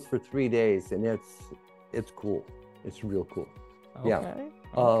 it goes for 3 days, and it's cool. It's real cool. Okay.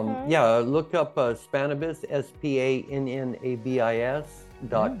 Yeah. Look up Spanabiz,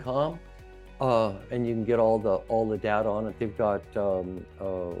 SPANNABIS.com, and you can get all the data on it. They've got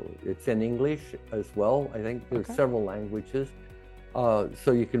it's in English as well. I think there's several languages,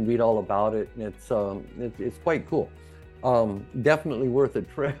 so you can read all about it, and it's quite cool. Definitely worth a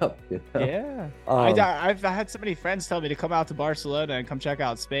trip. Yeah. I've had so many friends tell me to come out to Barcelona and come check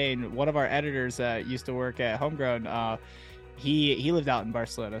out Spain. One of our editors used to work at Homegrown. He lived out in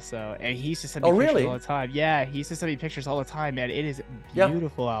Barcelona, and he used to send me pictures all the time. Yeah, he used to send me pictures all the time, man. It is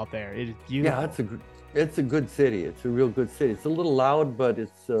beautiful out there. It is beautiful. Yeah, it's a good city. It's a real good city. It's a little loud, but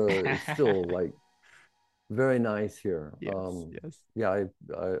it's still like very nice here. Yes. Yeah,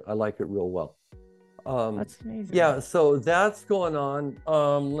 I like it real well. That's amazing. Yeah, so that's going on.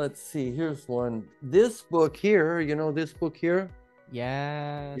 Let's see, here's one. This book here, this book here?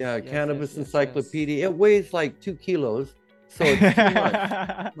 Yeah. Yeah, Cannabis Encyclopedia. It weighs like 2 kilos, so it's too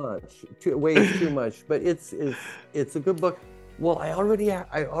much. It weighs too much, but it's a good book. Well, I already have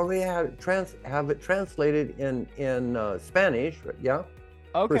it translated in Spanish,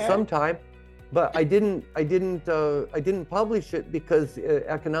 for some time. But I didn't publish it because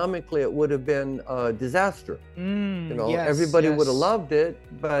economically it would have been a disaster. Everybody would have loved it,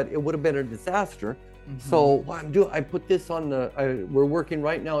 but it would have been a disaster. So what I'm doing, I put this on we're working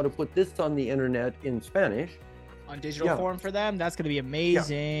right now to put this on the internet in Spanish. On digital form for them? That's going to be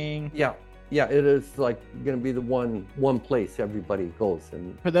amazing. Yeah, it is like going to be the one place everybody goes.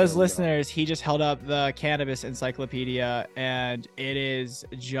 And for those listeners, he just held up the Cannabis Encyclopedia, and it is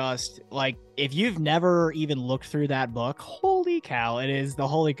just like, if you've never even looked through that book, holy cow, it is one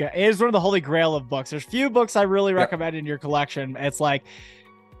of the holy grail of books. There's few books I really recommend in your collection. It's like,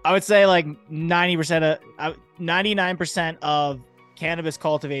 I would say like 99% of cannabis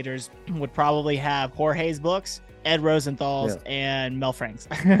cultivators would probably have Jorge's books, Ed Rosenthal's, and Mel Frank's.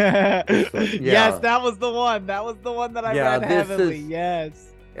 Yes, that was the one. That was the one that I read heavily.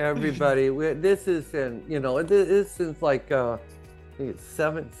 Yes. Everybody, this is this is like 7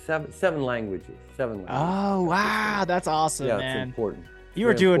 languages. 7 languages. Oh wow, that's awesome, man. It's important. You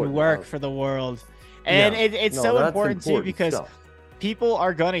are doing work for the world, and it's so important too, because people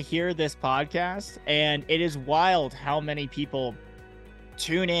are gonna hear this podcast, and it is wild how many people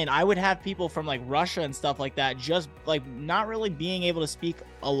tune in. I would have people from like Russia and stuff like that, just like not really being able to speak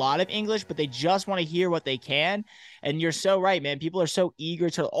a lot of English, but they just want to hear what they can. And you're so right, man. People are so eager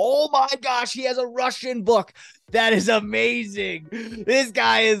to, oh my gosh, he has a Russian book. That is amazing. This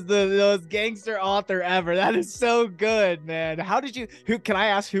guy is the most gangster author ever. That is so good, man. Can I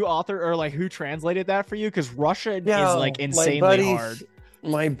ask who author or like who translated that for you? Because Russian is like insanely hard.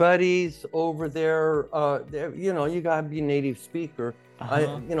 My buddies over there, you gotta be a native speaker.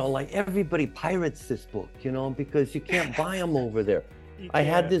 Like everybody pirates this book, because you can't buy them over there. I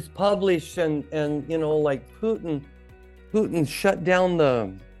had this published, and like Putin shut down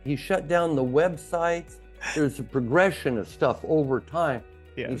the websites. There's a progression of stuff over time.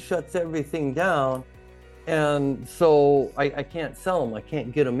 He shuts everything down, and so I can't sell them. I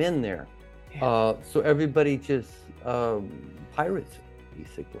can't get them in there. So everybody just pirates it.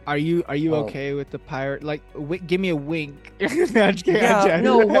 Basically. Are you okay with the pirate? Like, give me a wink. No, what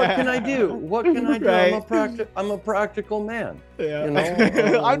can I do? What can I do? Right. I'm a practical man.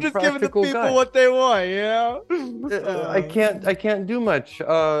 Yeah. I'm just giving the people what they want. I can't do much.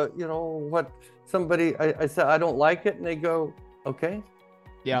 What somebody I said I don't like it, and they go, okay.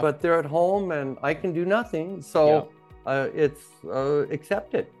 Yeah. But they're at home, and I can do nothing. So it's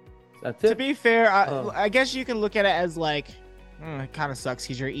accepted. That's it. To be fair, I guess you can look at it as like, It kind of sucks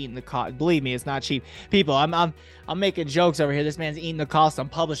because you're eating the cost. Believe me, it's not cheap. People, I'm making jokes over here. This man's eating the cost on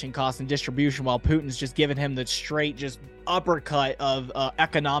publishing costs and distribution, while Putin's just giving him the straight just uppercut of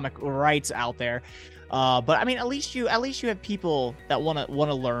economic rights out there. But I mean, at least you have people that want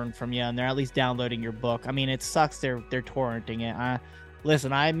to learn from you, and they're at least downloading your book. I mean, it sucks they're torrenting it.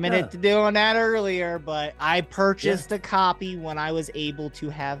 Listen, I admitted to doing that earlier, but I purchased a copy when I was able to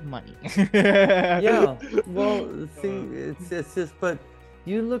have money. Yeah. Well, see, it's just, but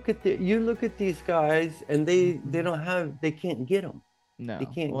you look at these guys, and they can't get them. No, they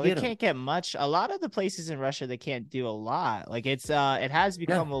can't well, get they can't get much. A lot of the places in Russia, they can't do a lot. Like it has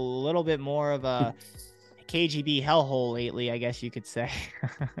become a little bit more of a KGB hellhole lately, I guess you could say.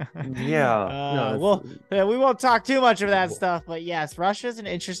 Yeah. We won't talk too much of that stuff, but yes, Russia's an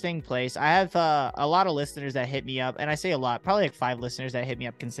interesting place. I have a lot of listeners that hit me up, and I say a lot, probably like 5 listeners that hit me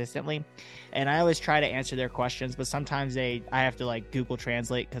up consistently, and I always try to answer their questions, but sometimes I have to like Google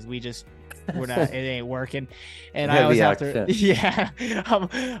Translate because we're not, it ain't working, and I always have to. Yeah,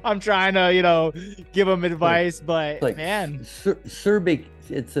 I'm trying to give them advice, but like, man, Serbic.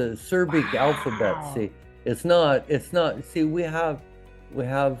 It's a Serbic alphabet. See. It's not. See, we have.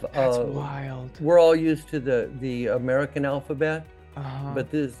 That's wild. We're all used to the American alphabet, but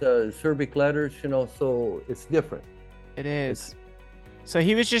there's Serbic letters, so it's different. It is. So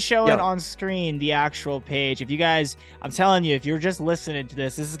he was just showing on screen the actual page. If you guys, I'm telling you, if you're just listening to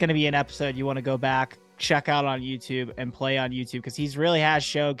this is going to be an episode you want to go back, check out on YouTube and play on YouTube, because he's really has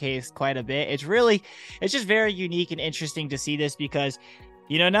showcased quite a bit. It's just very unique and interesting to see this, because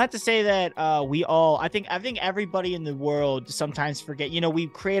not to say that I think everybody in the world sometimes forget, we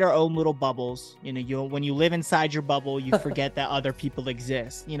create our own little bubbles. When you live inside your bubble, you forget that other people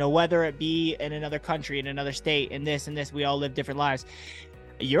exist, whether it be in another country, in another state, in this, we all live different lives.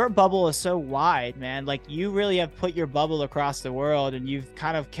 Your bubble is so wide, man. Like, you really have put your bubble across the world, and you've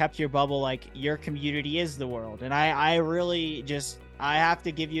kind of kept your bubble like your community is the world. And I really I have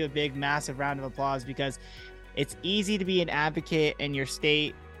to give you a big, massive round of applause, because it's easy to be an advocate in your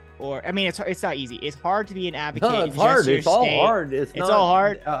state, it's not easy. It's hard to be an advocate. No, it's hard. It's all hard. It's all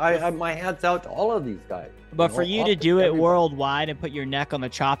hard. My hat's out to all of these guys. But for you to do it worldwide and put your neck on the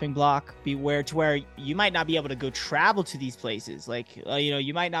chopping block, where you might not be able to go travel to these places. Like,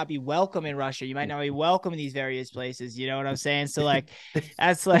 you might not be welcome in Russia. You might not be welcome in these various places. You know what I'm saying? So like,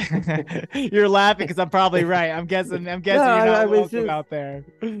 that's like, you're laughing because I'm probably right. I'm guessing you're not welcome out there.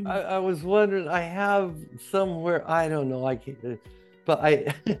 I was wondering, I have somewhere, I don't know,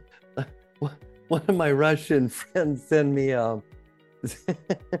 but one of my Russian friends sent me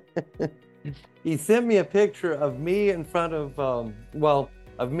he sent me a picture of me in front of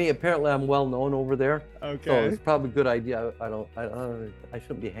of me. Apparently I'm well known over there. Okay. So it's probably a good idea. I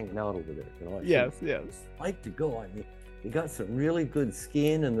shouldn't be hanging out over there. Yes. Like to go. I mean, you got some really good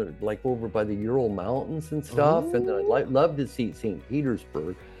skiing, and they're like over by the Ural Mountains and stuff. Ooh. And I'd love to see St.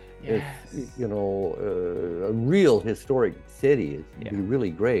 Petersburg. Yes. It's, a real historic city. It'd be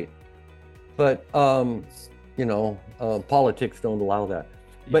really great. But politics don't allow that.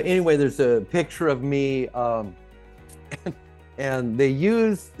 But anyway, there's a picture of me, and they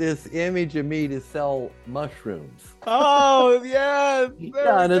use this image of me to sell mushrooms. Oh, yes.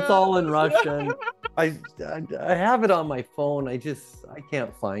 Yeah, and it's all in Russian. I have it on my phone. I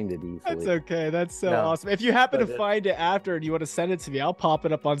can't find it easily. That's okay. That's so awesome. If you happen to find it after and you want to send it to me, I'll pop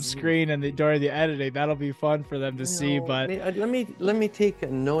it up on screen, and during the editing, that'll be fun for them to see. But let me take a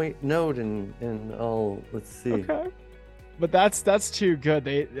note and let's see. Okay. But that's too good.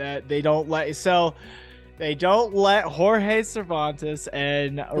 They don't let Jorge Cervantes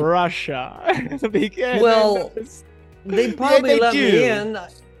and Russia begin. Well, they probably let me in.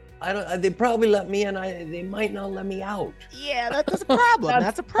 They probably let me in. They might not let me out. Yeah, that's a problem.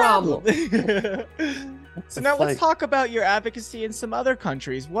 That's a problem. So now let's talk about your advocacy in some other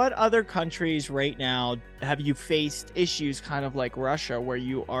countries. What other countries right now have you faced issues kind of like Russia, where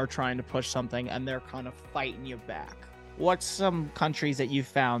you are trying to push something and they're kind of fighting you back? What's some countries that you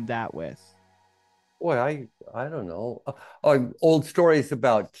found that with? Boy, I don't know. Old stories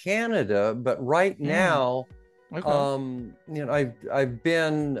about Canada, but right now, okay. I've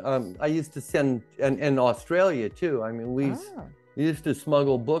been. I used to send, and Australia too. I mean, we used to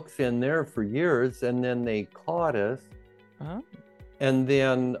smuggle books in there for years, and then they caught us, and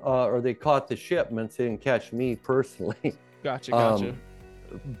then or they caught the shipments. They didn't catch me personally. Gotcha.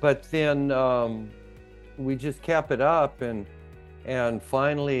 But then. We just kept it up, and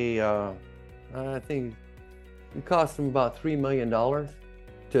finally, I think it cost them about $3 million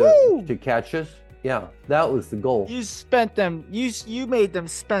to catch us. Yeah, that was the goal. You spent them. You made them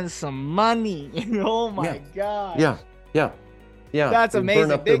spend some money. Oh my God. Yeah. Yeah, That's amazing.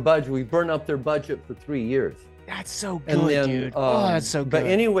 Burn up their budget. We burn up their budget for 3 years. That's so good, And then, dude. Oh, that's so good. But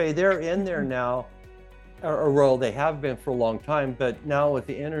anyway, they're in there now, or well, they have been for a long time. But now with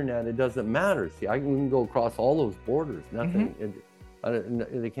the internet, it doesn't matter. See, we can go across all those borders. Nothing,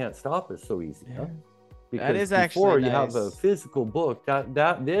 they can't stop us so easy. Huh? Because that is before actually you nice. have a physical book,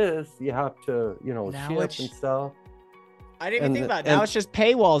 this you have to, ship and stuff. I didn't even think about it. Now it's just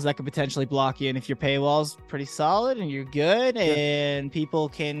paywalls that could potentially block you. And if your paywall's pretty solid and you're good and people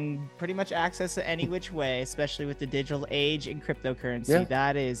can pretty much access it any which way, especially with the digital age and cryptocurrency,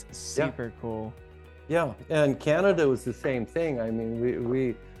 that is super cool. Yeah. And Canada was the same thing. I mean,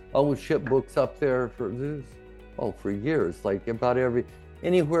 we always ship books up there for years, like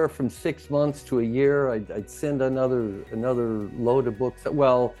anywhere from 6 months to a year. I'd send another load of books.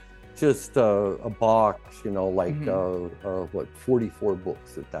 Well, just a box, 44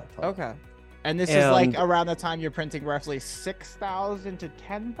 books at that time. Okay. And this is like around the time you're printing roughly 6,000 to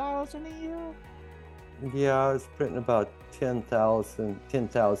 10,000 a year? Yeah, I was printing about 10,000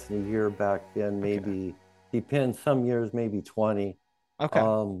 a year back then, maybe. Depends, some years maybe 20. Okay.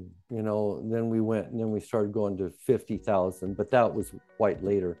 Then we started going to 50,000, but that was quite a bit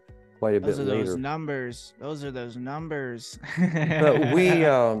later. Those are those numbers. But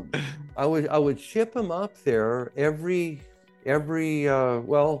I would ship them up there every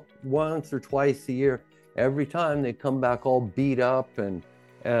once or twice a year. Every time they come back all beat up and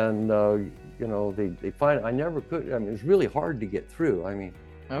they find I never could. I mean, it's really hard to get through. I mean.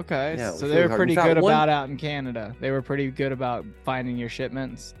 Okay, so they were pretty good about out in Canada. They were pretty good about finding your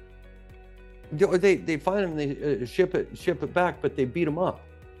shipments. They find them, they ship it back, but they beat them up.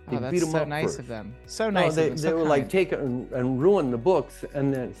 That's so nice of them. So nice. They were like take it and ruin the books,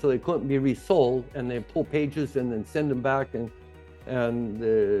 and then so they couldn't be resold, and they pull pages and then send them back, and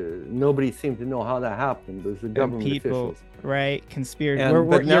nobody seemed to know how that happened. Those are government officials, right?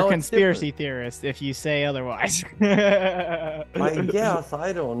 You're conspiracy theorists if you say otherwise. I guess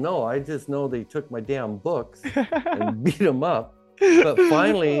I don't know. I just know they took my damn books and beat them up. But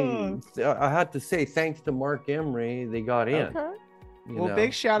finally, I had to say thanks to Mark Emery, they got in. Okay.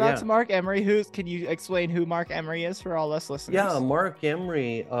 Big shout out to Mark Emery. Can you explain who Mark Emery is for all us listeners? Yeah, Mark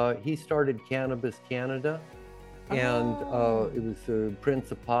Emery, he started Cannabis Canada, and it was a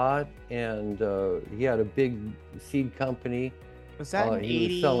Prince of Pot, and he had a big seed company. Was that in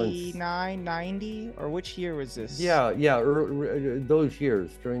 89, 90, or which year was this? Yeah, those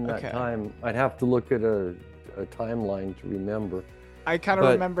years during that time. I'd have to look at a timeline to remember. I kind of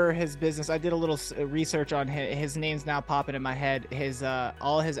remember his business. I did a little research on his name's now popping in my head. His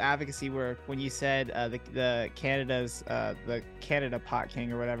all his advocacy work. When you said the Canada Pot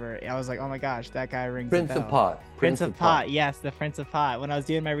King or whatever, I was like, oh my gosh, that guy rings Prince a bell. of Pot. Prince of Pot. Yes, the Prince of Pot. When I was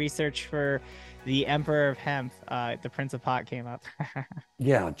doing my research for the Emperor of Hemp, the Prince of Pot came up.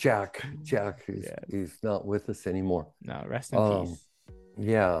 Yeah, Jack. He's not with us anymore. No, rest in peace.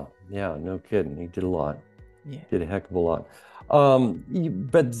 Yeah, no kidding. He did a lot. Yeah, did a heck of a lot.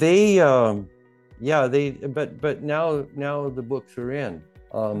 But they, but now the books are in.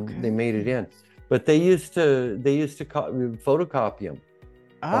 They made it in, but they used to photocopy them.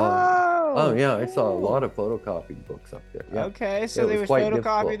 I saw a lot of photocopied books up there. Yeah. Okay, so they would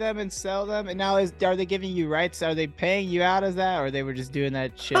photocopy them and sell them. And now are they giving you rights? Are they paying you out as that, or they were just doing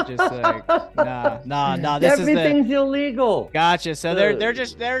that shit just like nah? Everything's illegal. Gotcha. So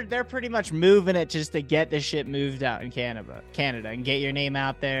they're pretty much moving it just to get the shit moved out in Canada, and get your name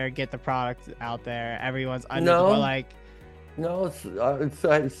out there, get the product out there. Everyone's under No,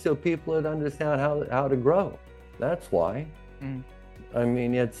 it's so people would understand how to grow. That's why. I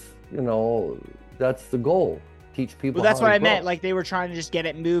mean, it's that's the goal. Teach people. Well, that's how what to I grow. meant. Like they were trying to just get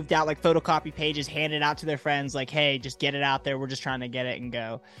it moved out, like photocopy pages, handed out to their friends. Like, hey, just get it out there. We're just trying to get it and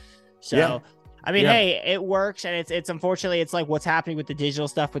go. So, I mean, hey, it works, and it's unfortunately it's like what's happening with the digital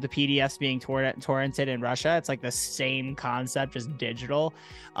stuff with the PDFs being torrented in Russia. It's like the same concept, just digital.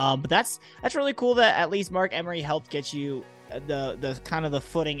 But that's really cool that at least Mark Emery helped get you the kind of the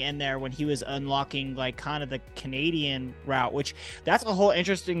footing in there when he was unlocking like kind of the Canadian route, which that's a whole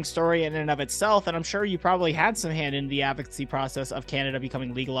interesting story in and of itself. And I'm sure you probably had some hand in the advocacy process of Canada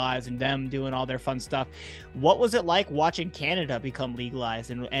becoming legalized and them doing all their fun stuff. What was it like watching Canada become legalized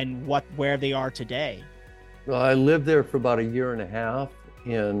and where they are today? Well, I lived there for about a year and a half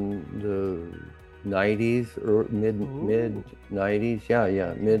in the 90s or mid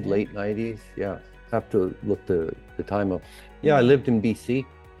 90s. Late 90s. Yeah. Have to look the time up. Yeah, I lived in BC,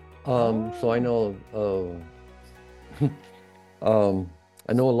 so I know.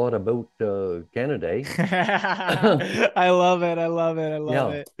 I know a lot about Canada. I love it. I love it. I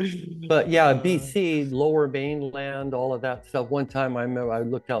love Yeah. it. But yeah, BC, Lower Mainland, all of that stuff. One time I remember I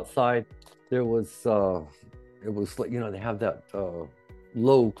looked outside, there was it was like, they have that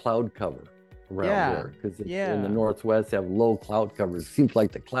low cloud cover around Yeah. there because Yeah. in the Northwest they have low cloud covers. Seems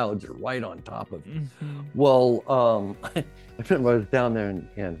like the clouds are right on top of it. Mm-hmm. Well, I remember I was down there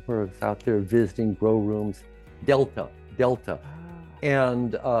and we was out there visiting grow rooms, Delta,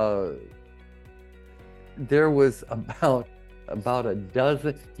 and there was about a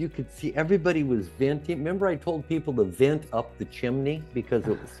dozen. You could see everybody was venting. Remember I told people to vent up the chimney because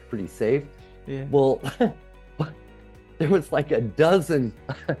it was pretty safe? Yeah. Well, there was like a dozen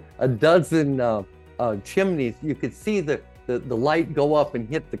chimneys. You could see the light go up and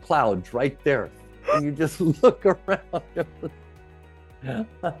hit the clouds right there. And you just look around.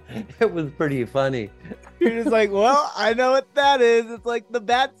 It was pretty funny. You're just like, well, I know what that is. It's like the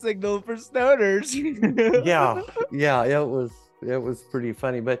bat signal for stoners. yeah, it was pretty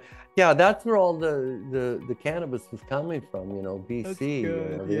funny. But yeah, that's where all the cannabis was coming from, BC. That's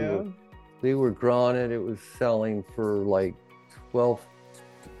good, They were growing it. It was selling for like about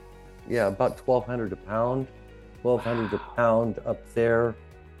 $1,200 a pound. $1,200 a pound up there.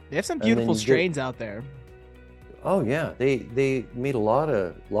 They have some beautiful strains out there. Oh yeah, they made a lot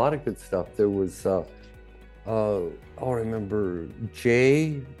of good stuff. There was I remember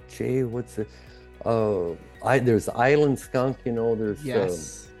Jay, what's it? There's Island Skunk, there's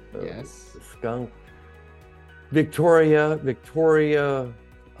yes. skunk. Victoria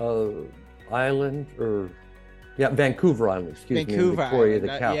Island, or Vancouver Island, excuse me. Victoria, Island. the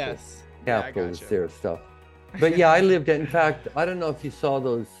capital. Yes. Capital is their stuff. But yeah, I lived it. In fact, I don't know if you saw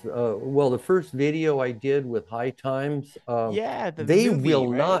those. The first video I did with High Times. High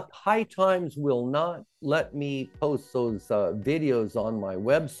Times will not let me post those videos on my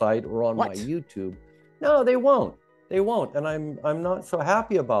website or on my YouTube. No, they won't. And I'm not so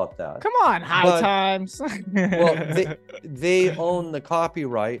happy about that. Come on, High Times. Well, they own the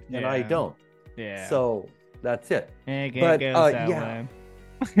copyright and I don't. Yeah. So that's it. Way.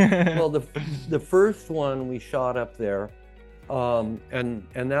 Well, the first one we shot up there, and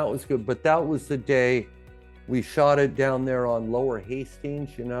that was good. But that was the day we shot it down there on Lower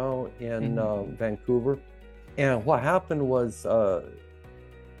Hastings, in Vancouver. And what happened was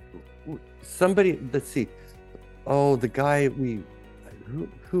somebody, let's see, the guy who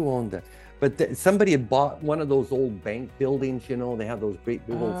owned that? But somebody had bought one of those old bank buildings. They have those great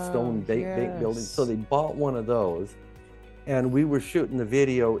big old stone bank buildings. So they bought one of those. And we were shooting the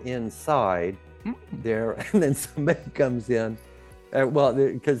video inside there, and then somebody comes in.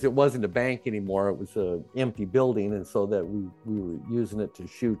 Because it wasn't a bank anymore, it was an empty building, and so that we were using it to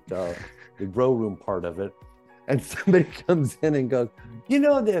shoot the grow room part of it. And somebody comes in and goes,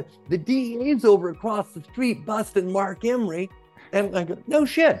 the DEA's over across the street busting Mark Emery. And I go, no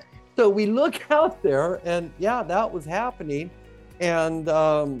shit. So we look out there, and that was happening. And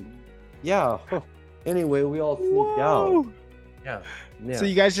anyway, we all sneaked out. Yeah. So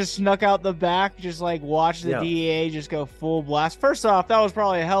you guys just snuck out the back, just like watch the DEA just go full blast. First off, that was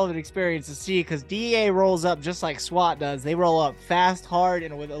probably a hell of an experience to see, because DEA rolls up just like SWAT does. They roll up fast, hard,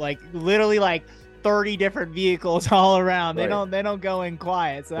 and with literally 30 different vehicles all around. Right. They don't go in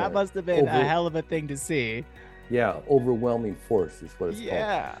quiet. So that must have been a hell of a thing to see. Yeah, overwhelming force is what it's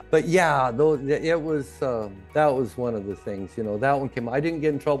called. But it was that was one of the things. That one came. I didn't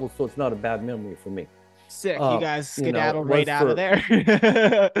get in trouble, so it's not a bad memory for me. Sick. You guys skedaddled right out of there.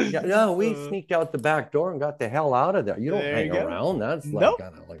 We sneaked out the back door and got the hell out of there. You don't hang around. That's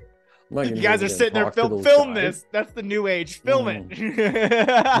you guys are sitting there, film this. That's the new age. Film it.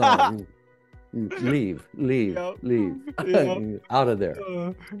 Leave out of there.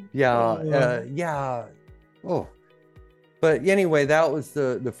 But anyway, that was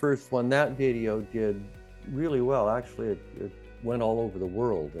the first one. That video did really well. Actually, it went all over the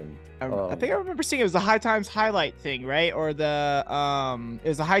world. And I think I remember seeing it was the High Times highlight thing, right? Or the it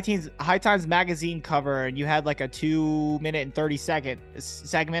was a High Times magazine cover, and you had like a 2-minute and 30-second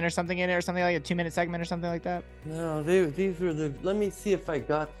segment or something in it, or something like a 2-minute segment or something like that. No, these were the. Let me see if I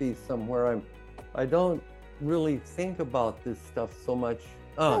got these somewhere. I don't really think about this stuff so much.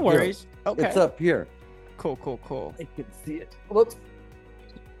 No worries. Here. Okay, it's up here. Cool. I can see it. Whoops.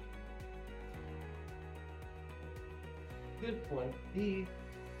 This one.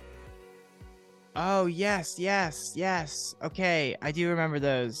 Oh, yes. Okay, I do remember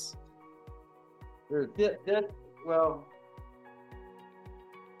those.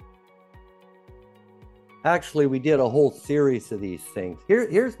 Actually, we did a whole series of these things.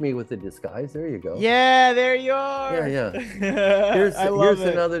 Here's me with the disguise. There you go. Yeah, there you are. Yeah. I love Here's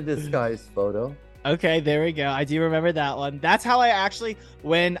it. another disguise photo. Okay, there we go. I do remember that one. That's how I actually,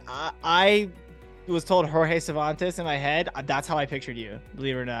 when I was told Jorge Cervantes in my head, that's how I pictured you,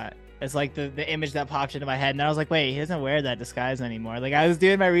 believe it or not. It's like the image that popped into my head, and I was like, wait, he doesn't wear that disguise anymore. Like, I was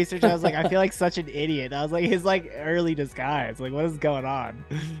doing my research, I was like, I feel like such an idiot. I was like, his like early disguise. Like, what is going on?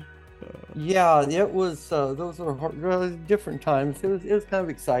 Yeah, it was. Those were different times. It was kind of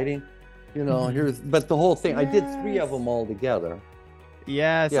exciting, you know. But the whole thing. I did 3 of them all together.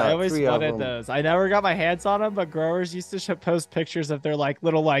 Yes, Yeah, I always 3 of wanted them. those. I never got my hands on them, but growers used to post pictures of their like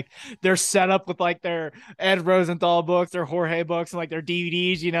little like their setup with like their Ed Rosenthal books, their Jorge books, and like their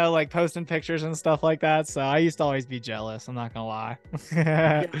DVDs, you know, like posting pictures and stuff like that. So I used to always be jealous. I'm not gonna lie.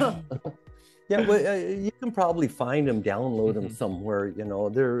 Yeah, well, you can probably find them, download them somewhere. You know,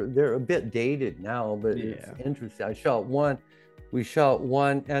 they're a bit dated now, but it's interesting. We shot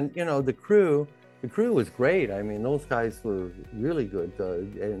one, and you know, the crew was great. I mean, those guys were really good.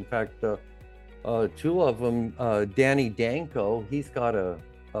 In fact, 2 of them, Danny Danko, he's got a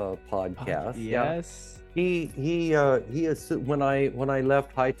podcast. Yes. Yeah. He is. When I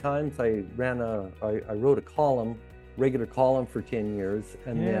left High Times, I wrote a regular column for 10 years,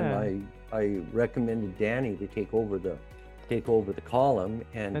 and then I recommended Danny to take over the column,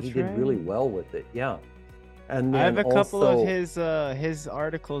 and he did really well with it. Yeah. And then I have a couple of his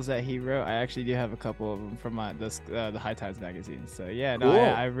articles that he wrote. I actually do have a couple of them from the High Times magazine. So yeah, cool. No,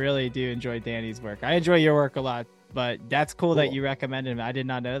 I really do enjoy Danny's work. I enjoy your work a lot, but that's cool that you recommended him. I did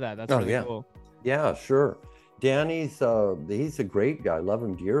not know that. That's really cool. Yeah, sure. Danny's he's a great guy. I love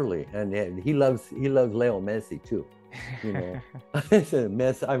him dearly, and he loves Leo Messi too. You know,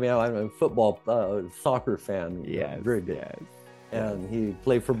 Messi. I mean, I'm a football soccer fan. Yeah, very good. Yes. And he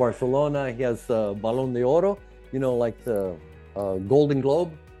played for Barcelona. He has Balón de Oro, you know, like the Golden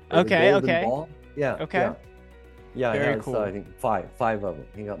Globe. Okay. Ball. Yeah. Okay. Yeah. Very he has, cool. I think five of them.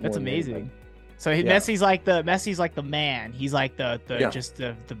 He got That's more amazing. than So Messi's like the man. He's like just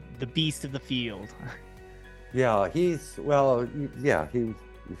the beast of the field. Yeah. He's he was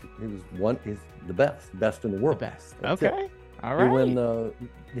the best in the world. The best. That's okay. It. All right.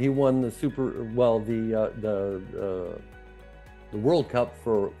 He won the the World Cup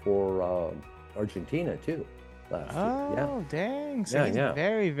for Argentina too last year. Yeah. Oh, dang. So he's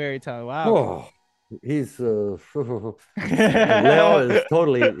very, very talented. Wow. Oh, he's Leo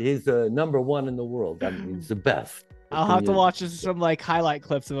is he's number 1 in the world. I mean, he's the best. I'll have to watch some like highlight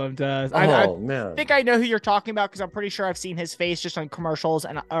clips of him. Man. I think I know who you're talking about because I'm pretty sure I've seen his face just on commercials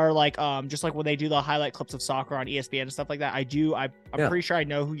or like just like when they do the highlight clips of soccer on ESPN and stuff like that. I'm pretty sure I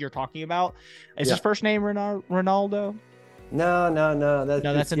know who you're talking about. Is his first name Ronaldo? No.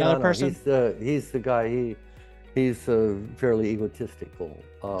 That's another person. He's the guy. He's fairly egotistical.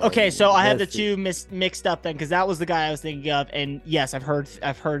 Okay, so I have the two mixed up then, because that was the guy I was thinking of, and yes, I've heard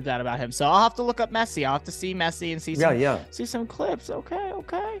that about him. So I'll have to look up Messi. I'll have to see Messi and see some clips. Okay.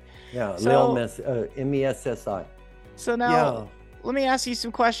 Yeah, so, Leo Messi, MESSI. So now, let me ask you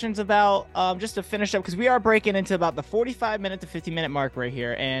some questions about just to finish up, because we are breaking into about the 45-minute to 50-minute mark right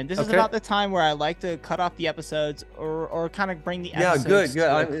here, and this is about the time where I like to cut off the episodes or kind of bring the episodes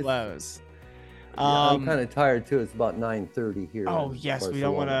to a close. I'm kind of tired too. It's about 9:30 here. Oh yes, we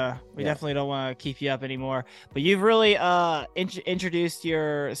don't want to. We definitely don't want to keep you up anymore. But you've really introduced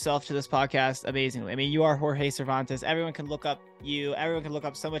yourself to this podcast amazingly. I mean, you are Jorge Cervantes. Everyone can look up you. Everyone can look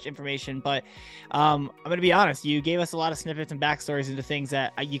up so much information. But I'm going to be honest. You gave us a lot of snippets and backstories into things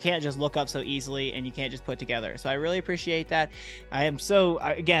that you can't just look up so easily, and you can't just put together. So I really appreciate that. I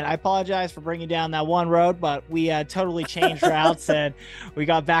apologize for bringing down that one road, but we totally changed routes and we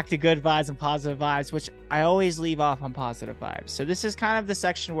got back to good vibes and positive vibes, which I always leave off on positive vibes. So this is kind of the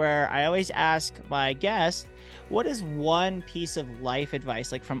section where I always ask my guests, what is one piece of life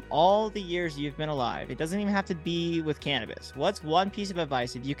advice, like from all the years you've been alive? It doesn't even have to be with cannabis. What's one piece of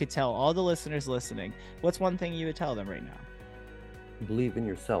advice, if you could tell all the listeners listening, what's one thing you would tell them right now? Believe in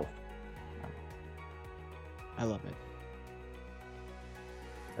yourself. I love it.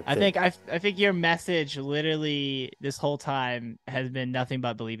 I think your message literally this whole time has been nothing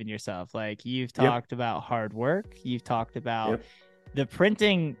but believe in yourself. Like, you've talked about hard work, you've talked about the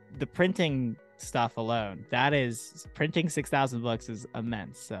printing stuff alone. That is, printing 6,000 books is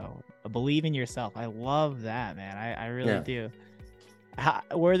immense. So believe in yourself. I love that, man. I really do.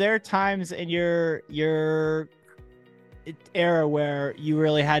 Were there times in your era where you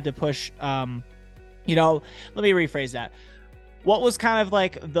really had to push let me rephrase that. What was kind of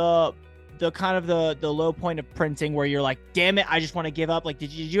like the the kind of the low point of printing where you're like, damn it, I just want to give up? Like,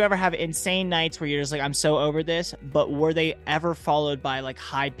 did you ever have insane nights where you're just like, I'm so over this? But were they ever followed by like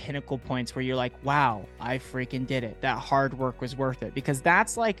high pinnacle points where you're like, wow, I freaking did it. That hard work was worth it? Because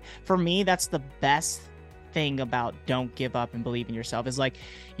that's like, for me, that's the best thing about don't give up and believe in yourself, is like,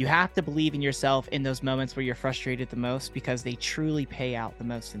 you have to believe in yourself in those moments where you're frustrated the most, because they truly pay out the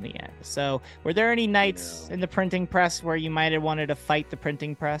most in the end. So were there any nights in the printing press where you might have wanted to fight the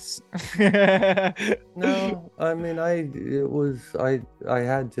printing press? No, I mean, I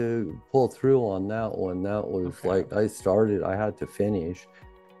had to pull through on that one. That was like, I had to finish.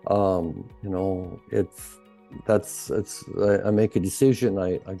 You know, I make a decision,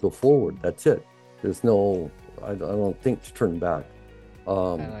 I go forward. That's it. There's no, I don't think to turn back. I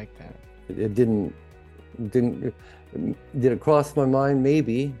like that. It didn't, did it cross my mind?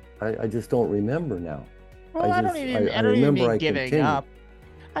 Maybe. I just don't remember now. Well, I don't even mean giving up.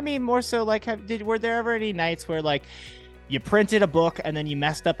 I mean, more so like, were there ever any nights where like you printed a book and then you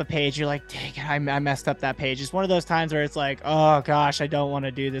messed up a page? You're like, dang it, I messed up that page. It's one of those times where it's like, oh gosh, I don't want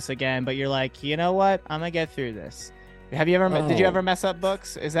to do this again. But you're like, you know what? I'm gonna get through this. Have you ever? Did you ever mess up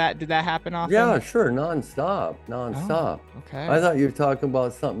books? Did that happen often? Yeah, sure, nonstop. Oh, okay. I thought you were talking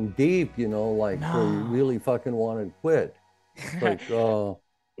about something deep, you know, like where you really fucking wanted to quit. Like, no,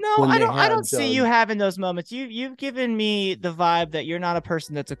 I don't see you having those moments. You've given me the vibe that you're not a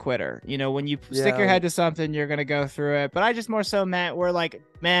person that's a quitter. You know, when you stick your head to something, you're gonna go through it. But I just more so meant, we're like,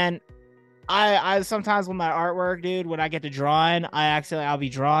 man, I sometimes with my artwork, dude, when I get to drawing, I'll be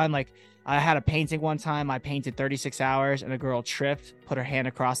drawing like. I had a painting one time. I painted 36 hours and a girl tripped, put her hand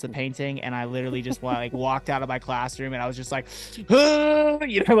across the painting, and I literally just like walked out of my classroom, and I was just like,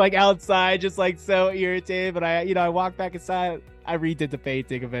 you know, like outside, just like so irritated. But I walked back inside. I redid the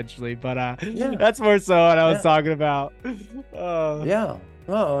painting eventually, but that's more so what I was talking about. Yeah.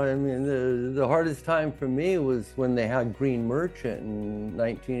 Well, I mean, the hardest time for me was when they had Green Merchant in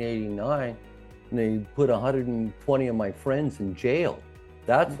 1989, and they put 120 of my friends in jail.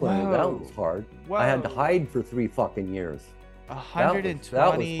 That's when that was hard. Whoa. I had to hide for 3 fucking years. 120.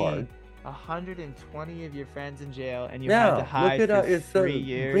 That was hard. 120 of your friends in jail, and you had to hide for 3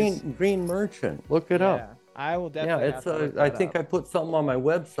 years. Green Merchant. Look it up. I will definitely. Yeah, it's. I think I put something on my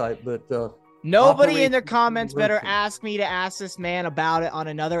website, but. Nobody in the comments better ask me to ask this man about it on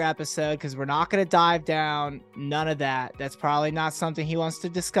another episode, because we're not going to dive down. None of that. That's probably not something he wants to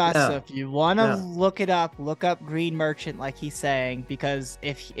discuss. So if you want to look it up, look up Green Merchant, like he's saying, because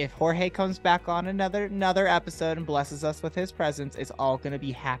if Jorge comes back on another episode and blesses us with his presence, it's all going to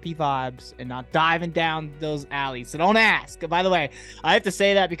be happy vibes and not diving down those alleys. So don't ask. By the way, I have to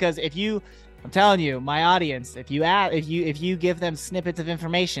say that because I'm telling you, my audience, if you give them snippets of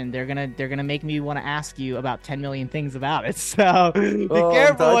information, they're gonna make me want to ask you about 10 million things about it. So be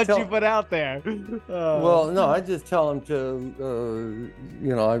careful what you put out there. Well, no, I just tell them to,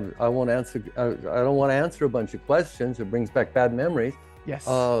 you know, I won't answer. I don't want to answer a bunch of questions. It brings back bad memories. Yes.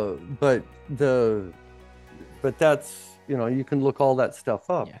 But that's, you know, you can look all that stuff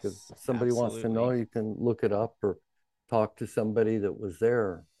up. Yes, if somebody wants to know, you can look it up or talk to somebody that was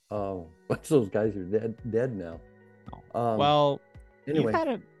there. Bunch of those guys are dead now. Well,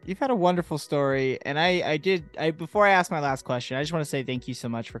 anyway, you've had a wonderful story, and I before I ask my last question, I just want to say thank you so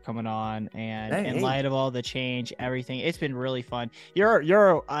much for coming on, and in light of all the change, everything, it's been really fun.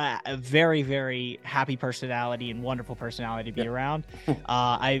 You're a very, very happy personality and wonderful personality to be around.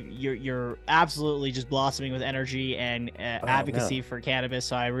 You're absolutely just blossoming with energy and advocacy for cannabis,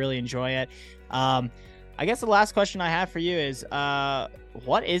 so I really enjoy it. I guess the last question I have for you is,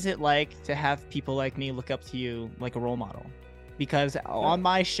 what is it like to have people like me look up to you like a role model? Because on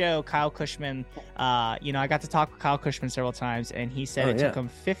my show, Kyle Cushman, you know, I got to talk with Kyle Cushman several times, and he said it took him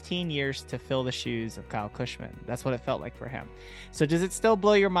 15 years to fill the shoes of Kyle Cushman. That's what it felt like for him. So does it still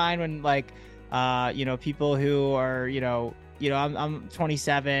blow your mind when, like, you know, people who are, you know, I'm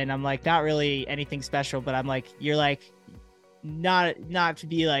 27, I'm like, not really anything special, but I'm like, you're like, not to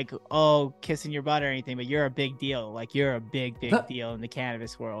be like, oh, kissing your butt or anything, but you're a big deal. Like, you're a big deal in the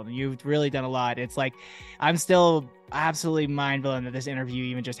cannabis world, and you've really done a lot. It's like, I'm still absolutely mind blown that this interview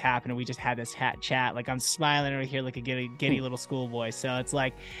even just happened, and we just had this chat. Like, I'm smiling over here like a giddy little schoolboy. So it's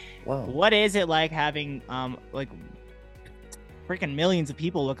like, what is it like having like freaking millions of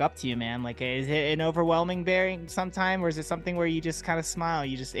people look up to you, man? Like, is it an overwhelming bearing sometime, or is it something where you just kind of smile?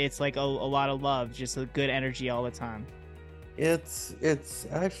 It's like a lot of love, just a good energy all the time? It's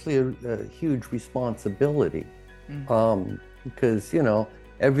actually a huge responsibility, because, you know,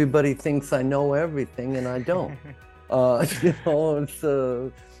 everybody thinks I know everything and I don't. You know, it's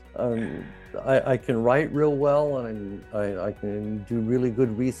I can write real well, and I can do really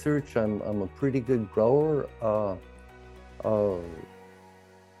good research. I'm a pretty good grower. I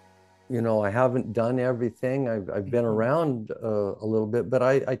haven't done everything. I've been around a little bit, but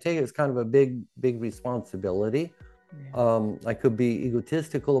I take it as kind of a big responsibility. Yeah. I could be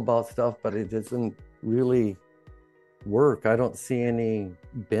egotistical about stuff, but it doesn't really work. I don't see any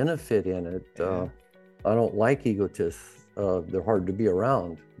benefit in it. Yeah. I don't like egotists. They're hard to be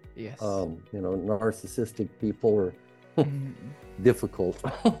around. Yes. Narcissistic people are difficult.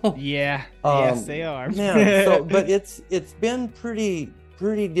 Yeah. Yes, they are. Yeah. But it's been pretty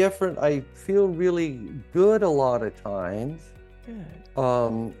different. I feel really good a lot of times. Good.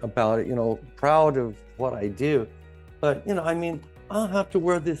 About it. Proud of what I do. But I don't have to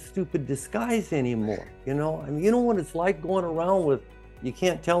wear this stupid disguise anymore. You know what it's like going around with, you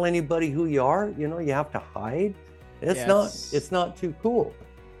can't tell anybody who you are. You have to hide. It's not too cool.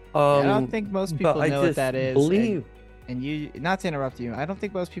 I don't think most people know what that is. Believe. And you, not to interrupt you, I don't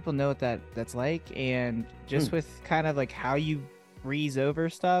think most people know what that's like. And just with kind of like how you breeze over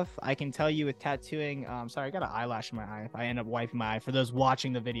stuff, I can tell you with tattooing. Sorry, I got an eyelash in my eye. If I end up wiping my eye, for those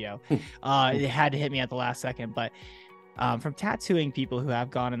watching the video, it had to hit me at the last second. But from tattooing people who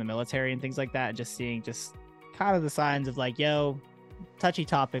have gone in the military and things like that, just seeing just kind of the signs of like, yo, touchy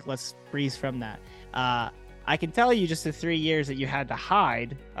topic, let's breeze from that. I can tell you just the 3 years that you had to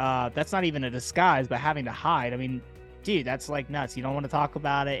hide, that's not even a disguise, but having to hide, I mean, dude, that's like nuts. You don't want to talk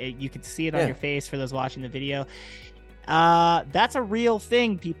about it. You can see it on your face for those watching the video. That's a real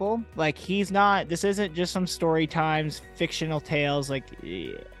thing, people. Like, this isn't just some story times, fictional tales. Like,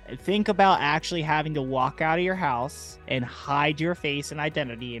 think about actually having to walk out of your house and hide your face and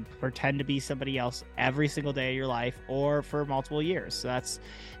identity and pretend to be somebody else every single day of your life, or for multiple years. So that's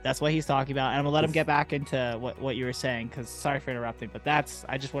what he's talking about. And I'm gonna let him get back into what you were saying, because sorry for interrupting, but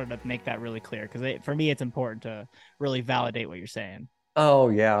I just wanted to make that really clear, because for me it's important to really validate what you're saying. Oh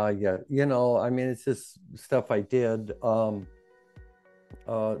yeah. It's just stuff I did.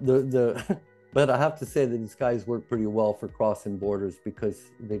 But I have to say that these guys worked pretty well for crossing borders,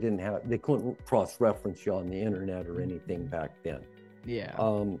 because they couldn't cross-reference you on the internet or anything back then. Yeah.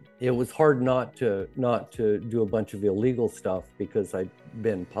 It was hard not to do a bunch of illegal stuff, because I'd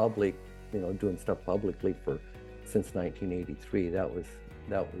been public, doing stuff publicly since 1983. That was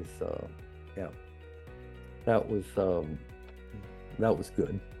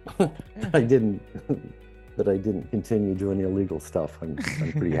good. I didn't continue doing illegal stuff. I'm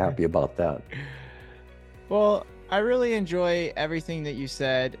pretty happy about that. Well, I really enjoy everything that you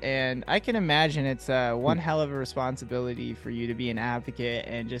said, and I can imagine it's one hell of a responsibility for you to be an advocate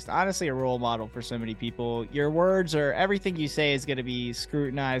and just honestly a role model for so many people. Your words, or everything you say, is going to be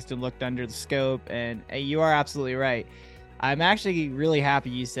scrutinized and looked under the scope, and you are absolutely right. I'm actually really happy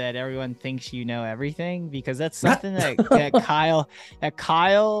you said everyone thinks you know everything, because that's something that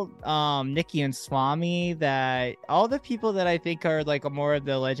Kyle, Nikki, and Swami, that all the people that I think are like more of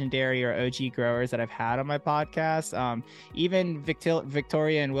the legendary or OG growers that I've had on my podcast, even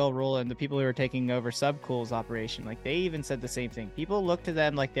Victoria and Will Rowland, the people who are taking over Subcool's operation, like they even said the same thing. People look to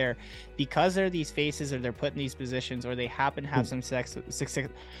them like because they're these faces, or they're put in these positions, or they happen to have some success.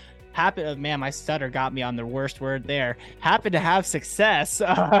 My stutter got me on the worst word there. Happen to have success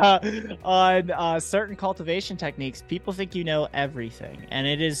on certain cultivation techniques. People think you know everything, and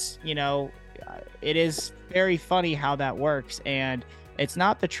it is very funny how that works, and it's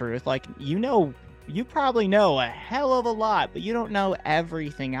not the truth. Like, you probably know a hell of a lot, but you don't know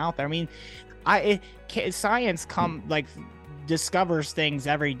everything out there. I mean, science discovers things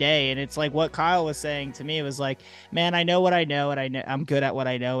every day, and it's like what Kyle was saying to me. It was like, man, I know what I know, and I'm good at what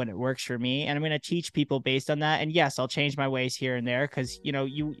I know, and it works for me, and I'm going to teach people based on that. And yes, I'll change my ways here and there, because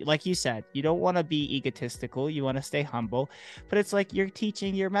you, like you said, you don't want to be egotistical, you want to stay humble, but it's like you're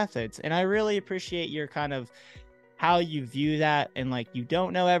teaching your methods, and I really appreciate your kind of how you view that. And like, you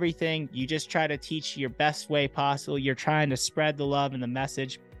don't know everything, you just try to teach your best way possible. You're trying to spread the love and the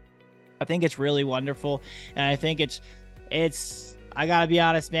message. I think it's really wonderful, and I think it's I gotta be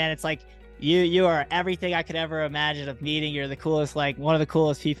honest, man, it's like you are everything I could ever imagine of meeting. You're the coolest, like one of the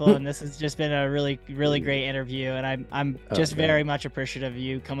coolest people, and this has just been a really, really great interview, and I'm just very much appreciative of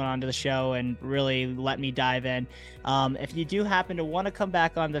you coming onto the show and really let me dive in. If you do happen to want to come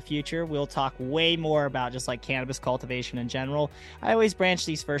back on the future, we'll talk way more about just like cannabis cultivation in general. I always branch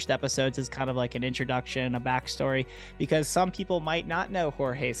these first episodes as kind of like an introduction, a backstory, because some people might not know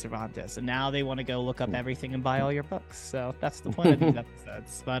Jorge Cervantes, and now they want to go look up everything and buy all your books. So that's the point of these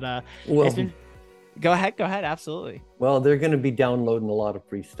episodes. But go ahead, absolutely. Well, they're going to be downloading a lot of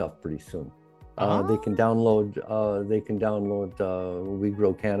free stuff pretty soon. They can download. We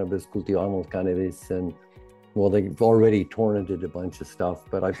grow cannabis, cultivamos cannabis, and well, they've already torrented a bunch of stuff.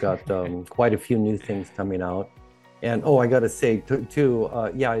 But I've got quite a few new things coming out. And I got to say too,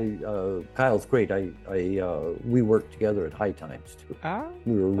 Kyle's great. We worked together at High Times too.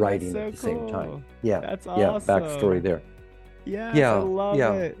 We were writing at the same time. Yeah, that's awesome. Yeah, backstory there. Yeah, I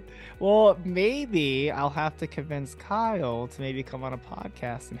love it. Well, maybe I'll have to convince Kyle to maybe come on a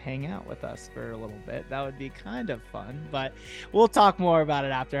podcast and hang out with us for a little bit. That would be kind of fun, but we'll talk more about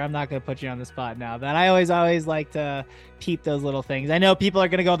it after. I'm not going to put you on the spot now. But I always like to peep those little things. I know people are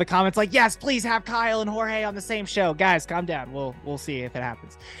going to go in the comments like, yes, please have Kyle and Jorge on the same show. Guys, calm down. We'll see if it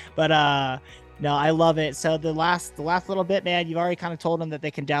happens. But no, I love it. So the last little bit, man, you've already kind of told them that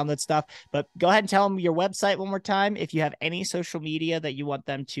they can download stuff, but go ahead and tell them your website one more time. If you have any social media that you want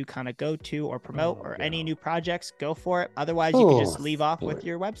them to kind of go to or promote any new projects, go for it. Otherwise, you can just leave off with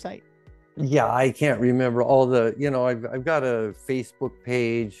your website. Yeah, I can't remember all the, I've got a Facebook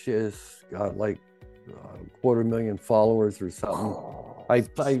page. It's got like 250,000 followers or something. I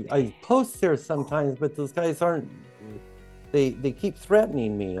post there sometimes, but those guys aren't, they keep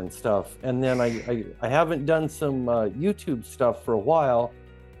threatening me and stuff. And then I haven't done some YouTube stuff for a while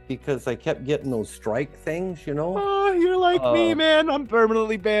because I kept getting those strike things, Oh, you're like me, man. I'm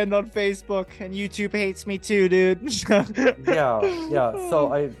permanently banned on Facebook, and YouTube hates me too, dude. yeah.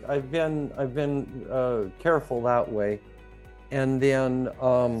 So I've been careful that way. And then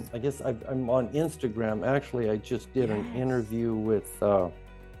I guess I'm on Instagram. Actually, I just did an interview with on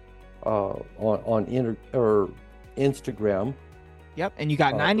Instagram. Yep, and you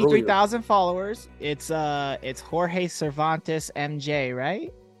got 93,000 followers. It's Jorge Cervantes MJ,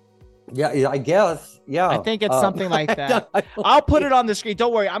 right? Yeah, I guess. Yeah, I think it's something like that. I'll put it on the screen.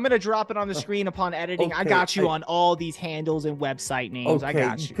 Don't worry, I'm gonna drop it on the screen upon editing. Okay, I got you on all these handles and website names. Okay, I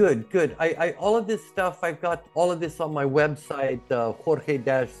got you. Good. I all of this stuff. I've got all of this on my website,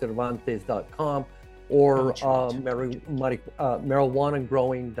 jorge-cervantes.com. or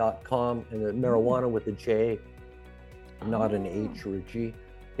marijuanagrowing.com, and marijuana with a J, not an H or a G.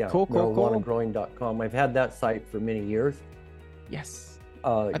 Yeah, cool. marijuanagrowing.com. I've had that site for many years. Yes.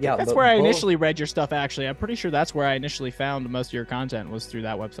 I think that's where I initially read your stuff, actually. I'm pretty sure that's where I initially found most of your content, was through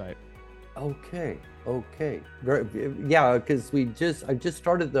that website. Okay. Because I just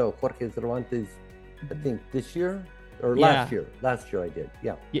started the Jorge Cervantes, I think this year. Or last year I did.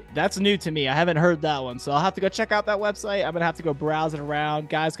 Yeah, that's new to me. I haven't heard that one, so I'll have to go check out that website. I'm gonna have to go browse it around.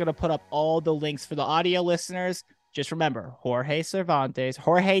 Guys, gonna put up all the links for the audio listeners. Just remember, Jorge Cervantes,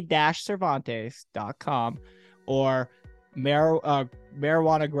 jorge-cervantes.com, or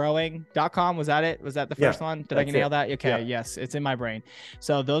marijuanagrowing.com. Was that it? Was that the first one? Did I nail that? Okay. Yeah. Yes, it's in my brain.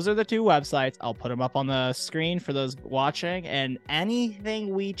 So those are the two websites. I'll put them up on the screen for those watching, and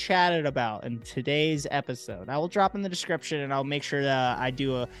anything we chatted about in today's episode, I will drop in the description, and I'll make sure that I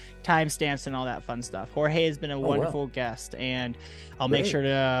do a timestamps and all that fun stuff. Jorge has been a wonderful guest, and I'll make sure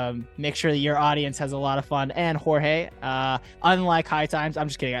that your audience has a lot of fun. And Jorge, unlike High Times, I'm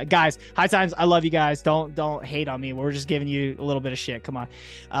just kidding, guys. High Times, I love you guys. Don't hate on me. We're just giving you a little bit of shit. Come on.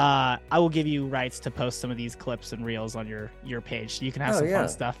 I will give you rights to post some of these clips and reels on your page, so you can have some fun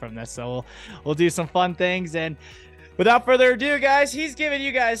stuff from this. So we'll do some fun things. And without further ado, guys, he's given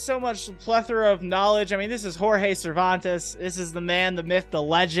you guys so much plethora of knowledge. I mean, this is Jorge Cervantes. This is the man, the myth, the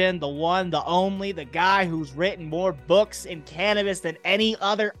legend, the one, the only, the guy who's written more books in cannabis than any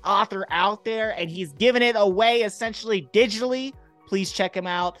other author out there, and he's given it away essentially digitally. Please check him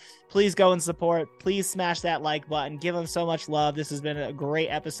out. Please go and support. Please smash that like button. Give him so much love. This has been a great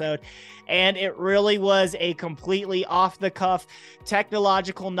episode. And it really was a completely off-the-cuff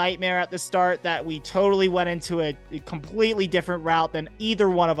technological nightmare at the start that we totally went into a completely different route than either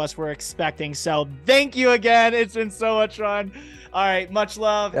one of us were expecting. So thank you again. It's been so much fun. All right. Much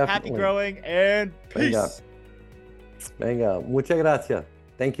love. Definitely. Happy growing, and peace. Venga. Muchas gracias.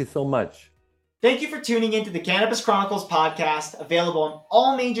 Thank you so much. Thank you for tuning into the Cannabis Chronicles podcast, available on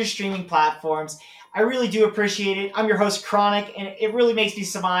all major streaming platforms. I really do appreciate it. I'm your host, Chronic, and it really makes me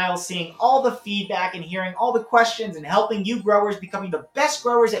smile seeing all the feedback and hearing all the questions and helping you growers becoming the best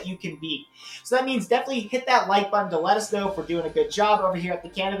growers that you can be. So that means definitely hit that like button to let us know if we're doing a good job over here at the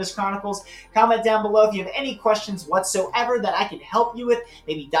Cannabis Chronicles. Comment down below if you have any questions whatsoever that I can help you with.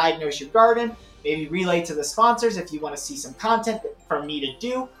 Maybe diagnose your garden, maybe relay to the sponsors if you want to see some content from me to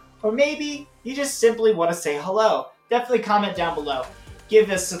do. Or maybe you just simply want to say hello. Definitely comment down below. give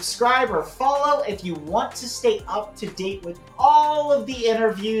a subscribe or follow if you want to stay up to date with all of the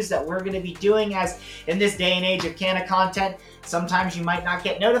interviews that we're going to be doing, as in this day and age of Canna content, sometimes you might not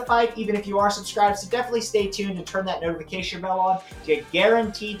get notified even if you are subscribed, so definitely stay tuned and turn that notification bell on to get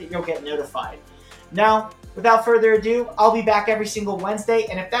guaranteed that you'll get notified. Now, without further ado, I'll be back every single Wednesday,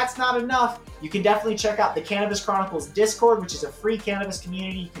 and if that's not enough, you can definitely check out the Cannabis Chronicles Discord, which is a free cannabis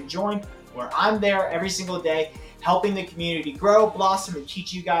community you can join, where I'm there every single day helping the community grow, blossom, and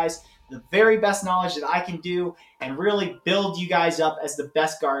teach you guys the very best knowledge that I can do and really build you guys up as the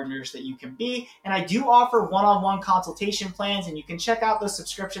best gardeners that you can be. And I do offer one-on-one consultation plans, and you can check out those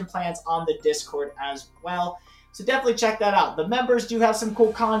subscription plans on the Discord as well. So definitely check that out. The members do have some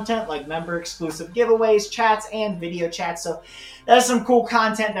cool content like member exclusive giveaways, chats, and video chats. So that's some cool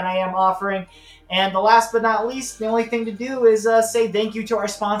content that I am offering. And the last but not least, the only thing to do is say thank you to our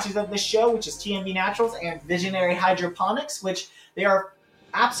sponsors of this show, which is TMB Naturals and Visionary Hydroponics, which they are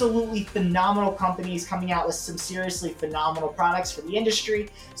absolutely phenomenal companies coming out with some seriously phenomenal products for the industry.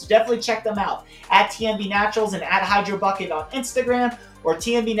 So definitely check them out at TMB Naturals and at HydroBucket on Instagram, or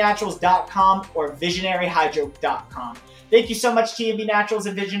tmbnaturals.com or visionaryhydro.com. Thank you so much, TMB Naturals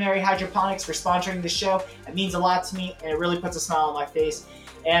and Visionary Hydroponics, for sponsoring the show. It means a lot to me, and it really puts a smile on my face.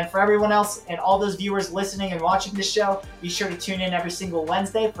 And for everyone else and all those viewers listening and watching this show, be sure to tune in every single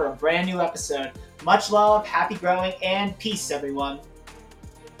Wednesday for a brand new episode. Much love, happy growing, and peace, everyone.